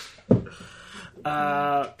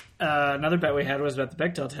 Another bet we had was about the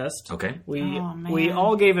Bechdel test. Okay. We Oh, man. we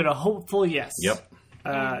all gave it a hopeful yes. Yep.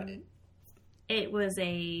 It was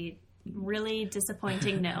a really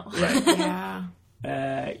disappointing no. Yeah.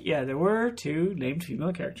 Yeah, there were two named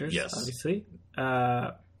female characters. Yes. Obviously.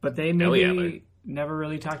 But they Ellie Adler. maybe never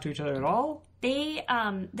really talked to each other at all. They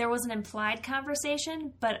there was an implied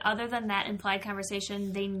conversation, but other than that implied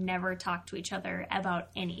conversation, they never talked to each other about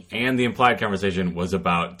anything. And the implied conversation was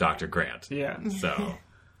about Dr. Grant. Yeah. So,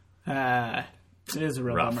 It is a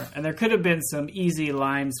real Rough. bummer. And there could have been some easy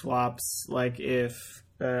line swaps, like if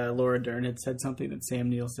Laura Dern had said something that Sam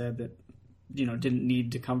Neill said that, didn't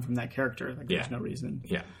need to come from that character. Like, there's Yeah. no reason.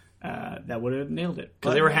 yeah. That would have nailed it.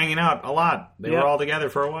 Because they were hanging out a lot. They Yeah. were all together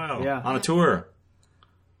for a while. Yeah. On a tour.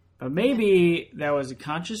 But maybe that was a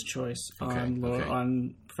conscious choice Okay,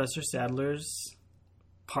 on Professor Sadler's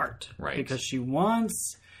part. Right. Because she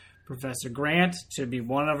wants Professor Grant to be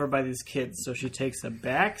won over by these kids. So she takes a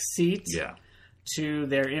back seat Yeah. to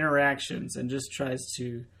their interactions and just tries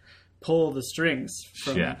to pull the strings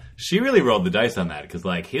from... Yeah. She really rolled the dice on that because,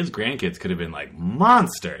 like, his grandkids could have been, like,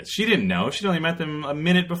 monsters. She didn't know. She'd only met them a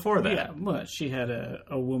minute before that. Yeah, well, she had a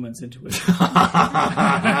woman's intuition.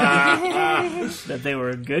 That they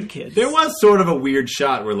were good kids. There was sort of a weird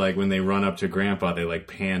shot where, like, when they run up to Grandpa, they, like,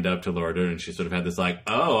 panned up to Laura Dern, and she sort of had this, like,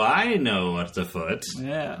 oh, I know what's afoot.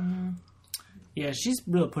 Yeah. Yeah, she's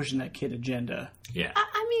really pushing that kid agenda. Yeah.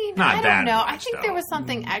 I mean, Not I that don't know. I much, think though. there was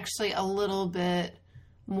something actually a little bit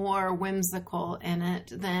more whimsical in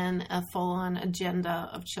it than a full-on agenda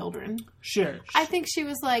of children. Sure. I think she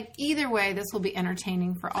was like, either way, this will be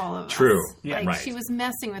entertaining for all of us. True. Yeah, like, right. she was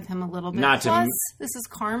messing with him a little bit. Not to Plus, this is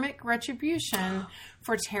karmic retribution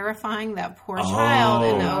for terrifying that poor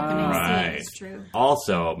child in the opening right. scene. It's true.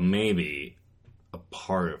 Also, maybe a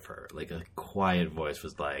part of her, like a quiet voice,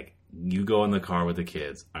 was like, "You go in the car with the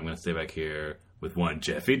kids. I'm going to stay back here with one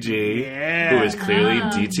Jeffy G, Yeah. who is clearly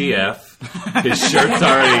DTF. His shirt's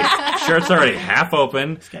already half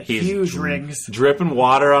open. He's huge rings. dripping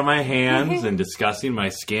water on my hands and disgusting my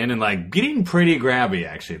skin, and like getting pretty grabby.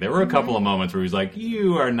 Actually, there were a couple of moments where he was like,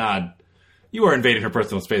 "You are invading her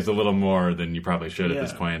personal space a little more than you probably should at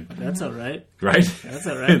this point." That's all right. Right? That's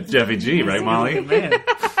all right. It's Jeffy G, right, Molly? Man,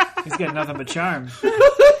 he's got nothing but charm.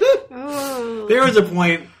 There was a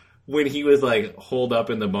point when he was like holed up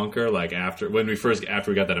in the bunker, like after we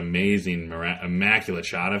got that amazing, immaculate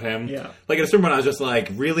shot of him. Yeah. Like at a certain point, I was just like,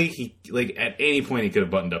 really? He like at any point he could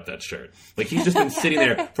have buttoned up that shirt. Like he's just been sitting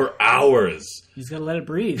there for hours. He's got to let it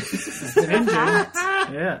breathe. He's been injured.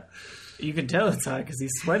 Yeah. You can tell it's hot because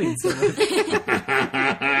he's sweating so much.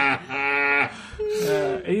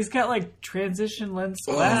 He's got like transition lens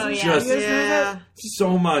glasses. yeah. Just You guys know that?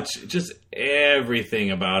 so much. Just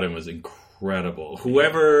everything about him was incredible.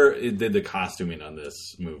 Whoever did the costuming on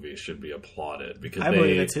this movie should be applauded because I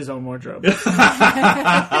believe it's his own wardrobe.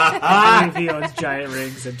 I believe he owns giant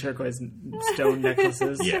rings and turquoise stone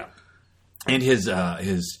necklaces. Yeah. And his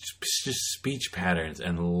just speech patterns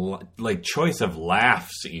and like choice of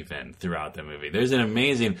laughs even throughout the movie. There's an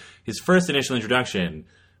amazing his first initial introduction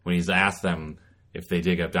when he's asked them if they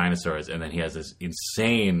dig up dinosaurs, and then he has this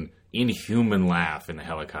insane, inhuman laugh in the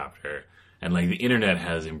helicopter, and like the internet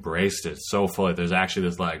has embraced it so fully. There's actually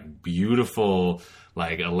this like beautiful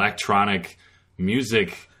like electronic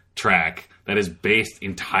music track that is based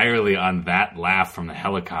entirely on that laugh from the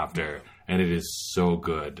helicopter. And it is so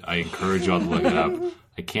good. I encourage you all to look it up. I'm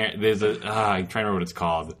trying to remember what it's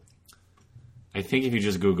called. I think if you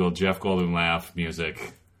just Google Jeff Goldblum laugh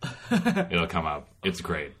music, it'll come up. It's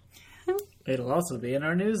great. It'll also be in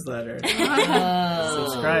our newsletter.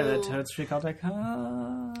 Subscribe at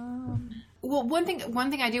toadsfreecall.com. Well, one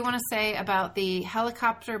thing I do want to say about the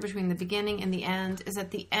helicopter between the beginning and the end is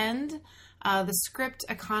at the end, the script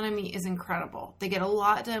economy is incredible. They get a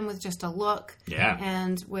lot done with just a look. Yeah.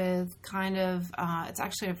 And with kind of, it's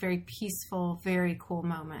actually a very peaceful, very cool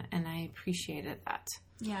moment. And I appreciated that.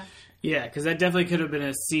 Yeah. Yeah, because that definitely could have been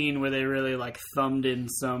a scene where they really like thumbed in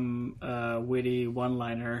some witty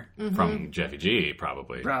one-liner. From Jeffy G,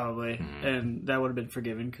 probably. Probably. And that would have been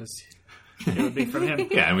forgiven because it would be from him.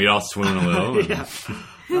 Yeah, and we'd all swoon a little. Yeah.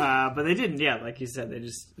 But they didn't, like you said,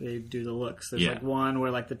 they do the looks. There's like one where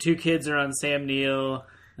like the two kids are on Sam Neill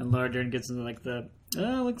and Laura Dern gets into like the,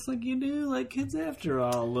 looks like you do like kids after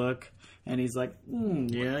all look. And he's like,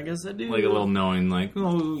 yeah, I guess I do. Like a little knowing, like,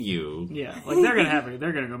 oh, you. Yeah, like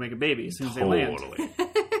they're gonna go make a baby as soon as they land. Totally.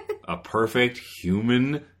 A perfect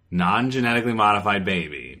human, non-genetically modified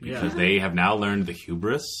baby. Because they have now learned the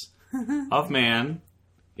hubris of man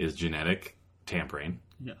is genetic tampering.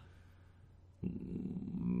 Yeah.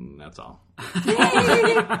 That's all.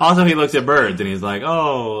 Also, he looks at birds and he's like,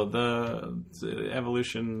 oh, the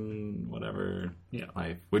evolution, whatever. Yeah.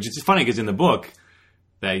 Life. Which is funny because in the book,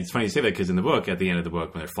 it's funny you say that because in the book, at the end of the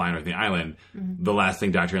book, when they're flying over the island, the last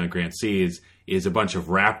thing Dr. Alan Grant sees is a bunch of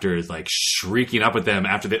raptors like shrieking up at them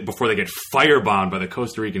before they get firebombed by the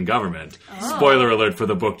Costa Rican government. Oh. Spoiler alert for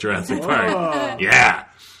the book Jurassic Park. Yeah.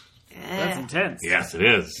 That's intense. Yes, it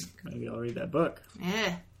is. Maybe I'll read that book.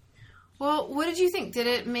 Yeah. Well, what did you think? Did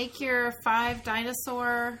it make your 5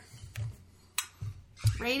 dinosaur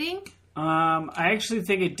rating? I actually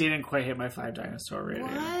think it didn't quite hit my 5 dinosaur rating.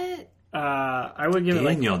 What? I would give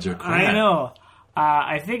Daniel it like... Jacquet. I know.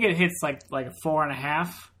 I think it hits like a 4.5.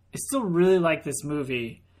 I still really like this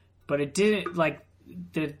movie, but it didn't like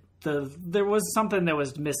there was something that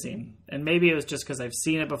was missing, and maybe it was just because I've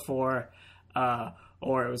seen it before,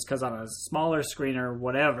 or it was because on a smaller screen or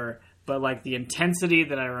whatever. But like the intensity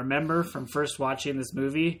that I remember from first watching this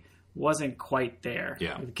movie wasn't quite there.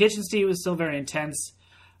 Yeah. The kitchen scene was still very intense,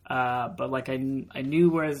 but like I knew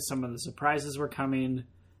where some of the surprises were coming.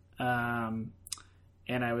 And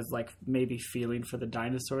I was like maybe feeling for the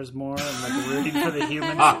dinosaurs more and like rooting for the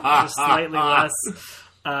humans just slightly less.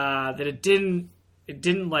 That it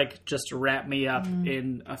didn't like just wrap me up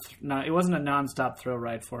in it wasn't a nonstop thrill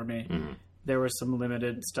ride for me. There were some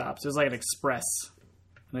limited stops. It was like an express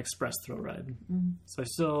thrill ride. So I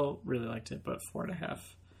still really liked it, but 4.5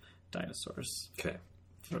 dinosaurs. Okay.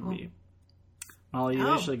 From me. Molly, you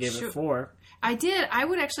initially gave it 4. I did. I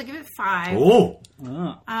would actually give it 5. Oh.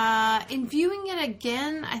 In viewing it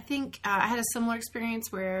again, I think I had a similar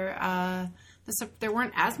experience where there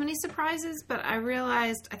weren't as many surprises, but I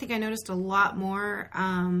think I noticed a lot more,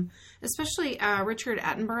 especially Richard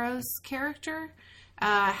Attenborough's character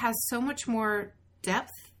has so much more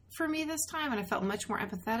depth for me this time, and I felt much more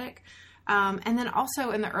empathetic. And then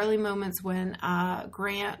also in the early moments when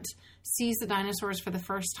Grant sees the dinosaurs for the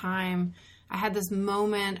first time, I had this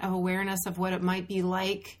moment of awareness of what it might be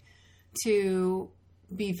like to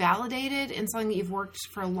be validated in something that you've worked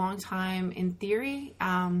for a long time in theory.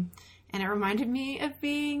 And it reminded me of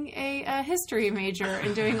being a history major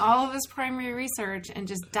and doing all of this primary research and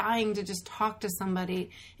just dying to just talk to somebody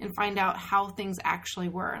and find out how things actually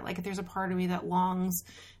were. Like, if there's a part of me that longs,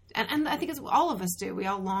 and I think it's all of us do. We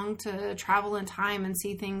all long to travel in time and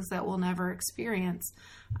see things that we'll never experience.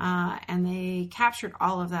 And they captured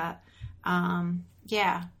all of that.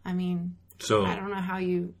 Yeah, I mean, so I don't know how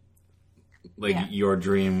you... your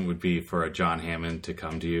dream would be for a John Hammond to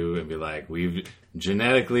come to you and be like, we've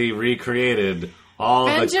genetically recreated all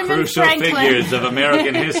Benjamin the crucial Franklin. figures of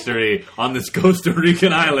American history on this Costa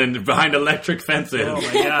Rican island behind electric fences. Oh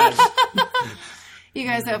my God. You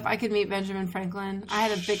guys know, if I could meet Benjamin Franklin, I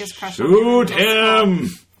had the biggest crush on Shoot him!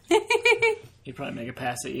 He'd probably make a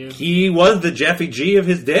pass at you. He was the Jeffy G of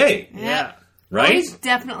his day, Yeah. right? Well, he'd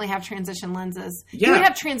definitely have transition lenses. Yeah. He would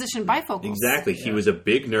have transition bifocals. Exactly. He was a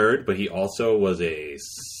big nerd, but he also was a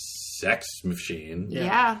sex machine.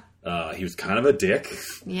 Yeah. He was kind of a dick.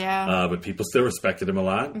 Yeah. But people still respected him a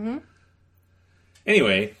lot. Mm-hmm.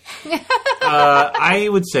 Anyway, I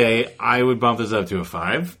would say I would bump this up to a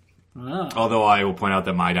 5. Oh. Although I will point out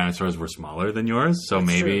that my dinosaurs were smaller than yours, so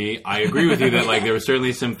maybe I agree with you that like there were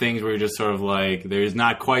certainly some things where you're just sort of like there's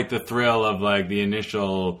not quite the thrill of like the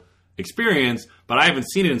initial experience, but I haven't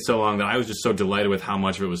seen it in so long that I was just so delighted with how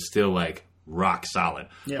much of it was still like rock solid.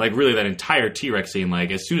 Yeah. Like really that entire T-Rex scene,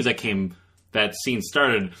 like as soon as that scene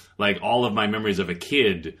started, like all of my memories of a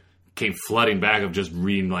kid came flooding back of just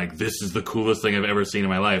reading like this is the coolest thing I've ever seen in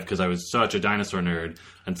my life because I was such a dinosaur nerd,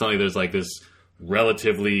 and suddenly there's like this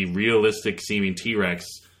relatively realistic seeming T-Rex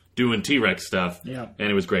doing T-Rex stuff. Yeah. And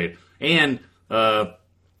it was great. And I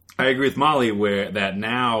agree with Molly where that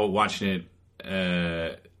now watching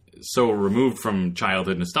it so removed from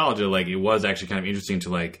childhood nostalgia, like it was actually kind of interesting to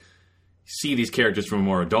like see these characters from a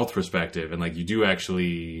more adult perspective, and like you do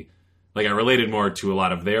actually like I related more to a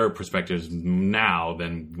lot of their perspectives now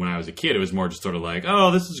than when I was a kid. It was more just sort of like,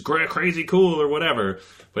 oh, this is great, crazy cool or whatever.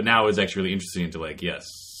 But now it's actually really interesting to like, yes,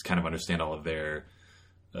 kind of understand all of their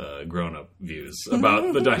grown-up views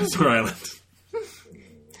about the dinosaur island.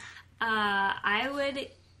 I would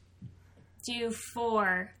do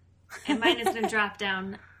 4, and mine is going to drop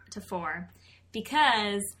down to 4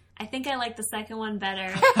 because I think I like the second one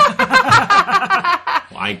better.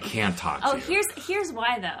 I can't talk to you. Here's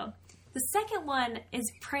why though. The second one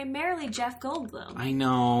is primarily Jeff Goldblum. I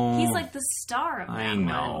know. He's like the star of that I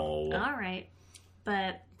know. one. All right,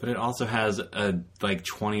 but it also has a like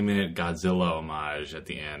 20-minute Godzilla homage at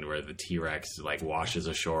the end where the T-Rex like washes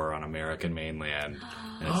ashore on American mainland.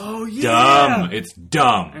 And it's dumb. It's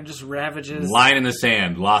dumb. And just ravages. Line in the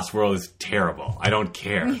sand. Lost World is terrible. I don't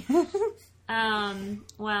care.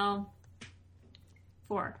 Well,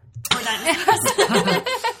 4 dinosaurs.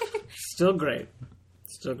 Still great.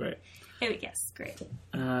 Still great. Yes, great.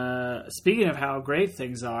 Speaking of how great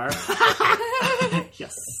things are,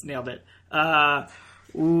 yes, nailed it.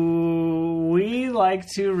 We like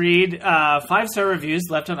to read 5-star reviews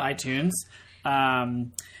left on iTunes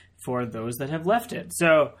for those that have left it.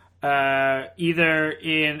 So either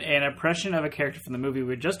in an impression of a character from the movie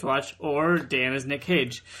we just watched, or Dan as Nick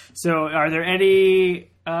Cage. So are there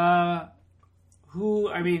any...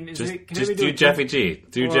 Just do Jeffy G.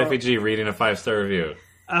 Jeffy G reading a 5-star review.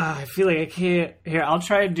 I feel like I can't. Here, I'll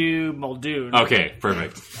try to do Muldoon. Okay,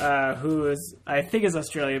 perfect. Who is, I think, is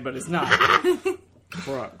Australian, but is not.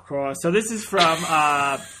 So this is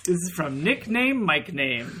from Nickname Mike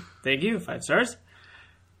Name. Thank you, 5 stars.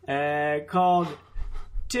 Called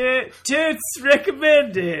Toots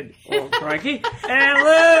Recommended. Oh, crikey!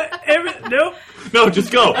 Nope. No, just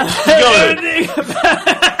go. Just go.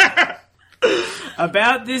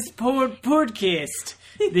 About this podcast.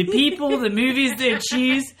 The people, the movies they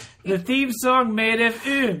choose, the theme song made of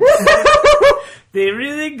They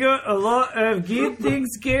really got a lot of good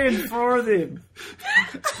things going for them.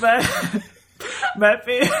 My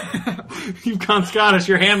favorite... You've gone Scottish.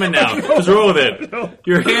 You're Hammond now. Just roll with it. No.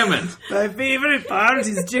 You're Hammond. My favorite part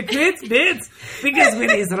is Jacquette's bits, because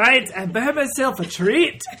when he's right, I buy myself a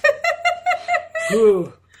treat.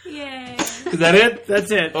 Ooh. Yay. Is that it?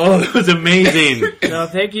 That's it. Oh, that was amazing. So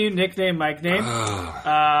thank you, nickname, Mike name.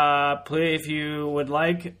 Please, if you would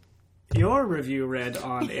like your review read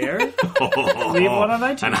on air, leave one on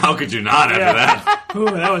iTunes. And how could you not after that? Ooh,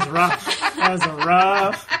 that was rough. That was a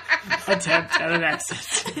rough attempt at an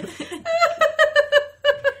accent.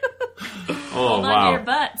 Hold on to your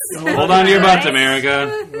butts. Hold on to your butts,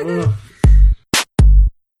 America. Ooh.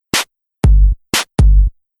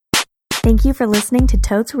 Thank you for listening to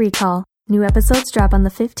Totes Recall. New episodes drop on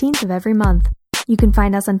the 15th of every month. You can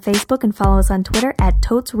find us on Facebook and follow us on Twitter at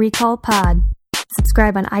Totes Recall Pod.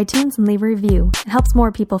 Subscribe on iTunes and leave a review. It helps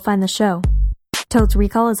more people find the show. Totes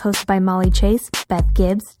Recall is hosted by Molly Chase, Beth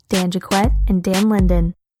Gibbs, Dan Jaquette, and Dan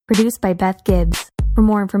Linden. Produced by Beth Gibbs. For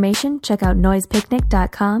more information, check out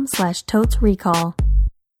noisepicnic.com/totesrecall.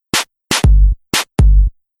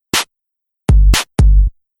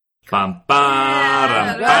 Bum, ba,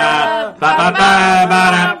 ba, ba, ba,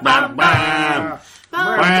 ba, ba, ba,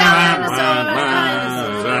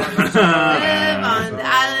 Live on the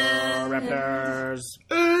island. Raptors.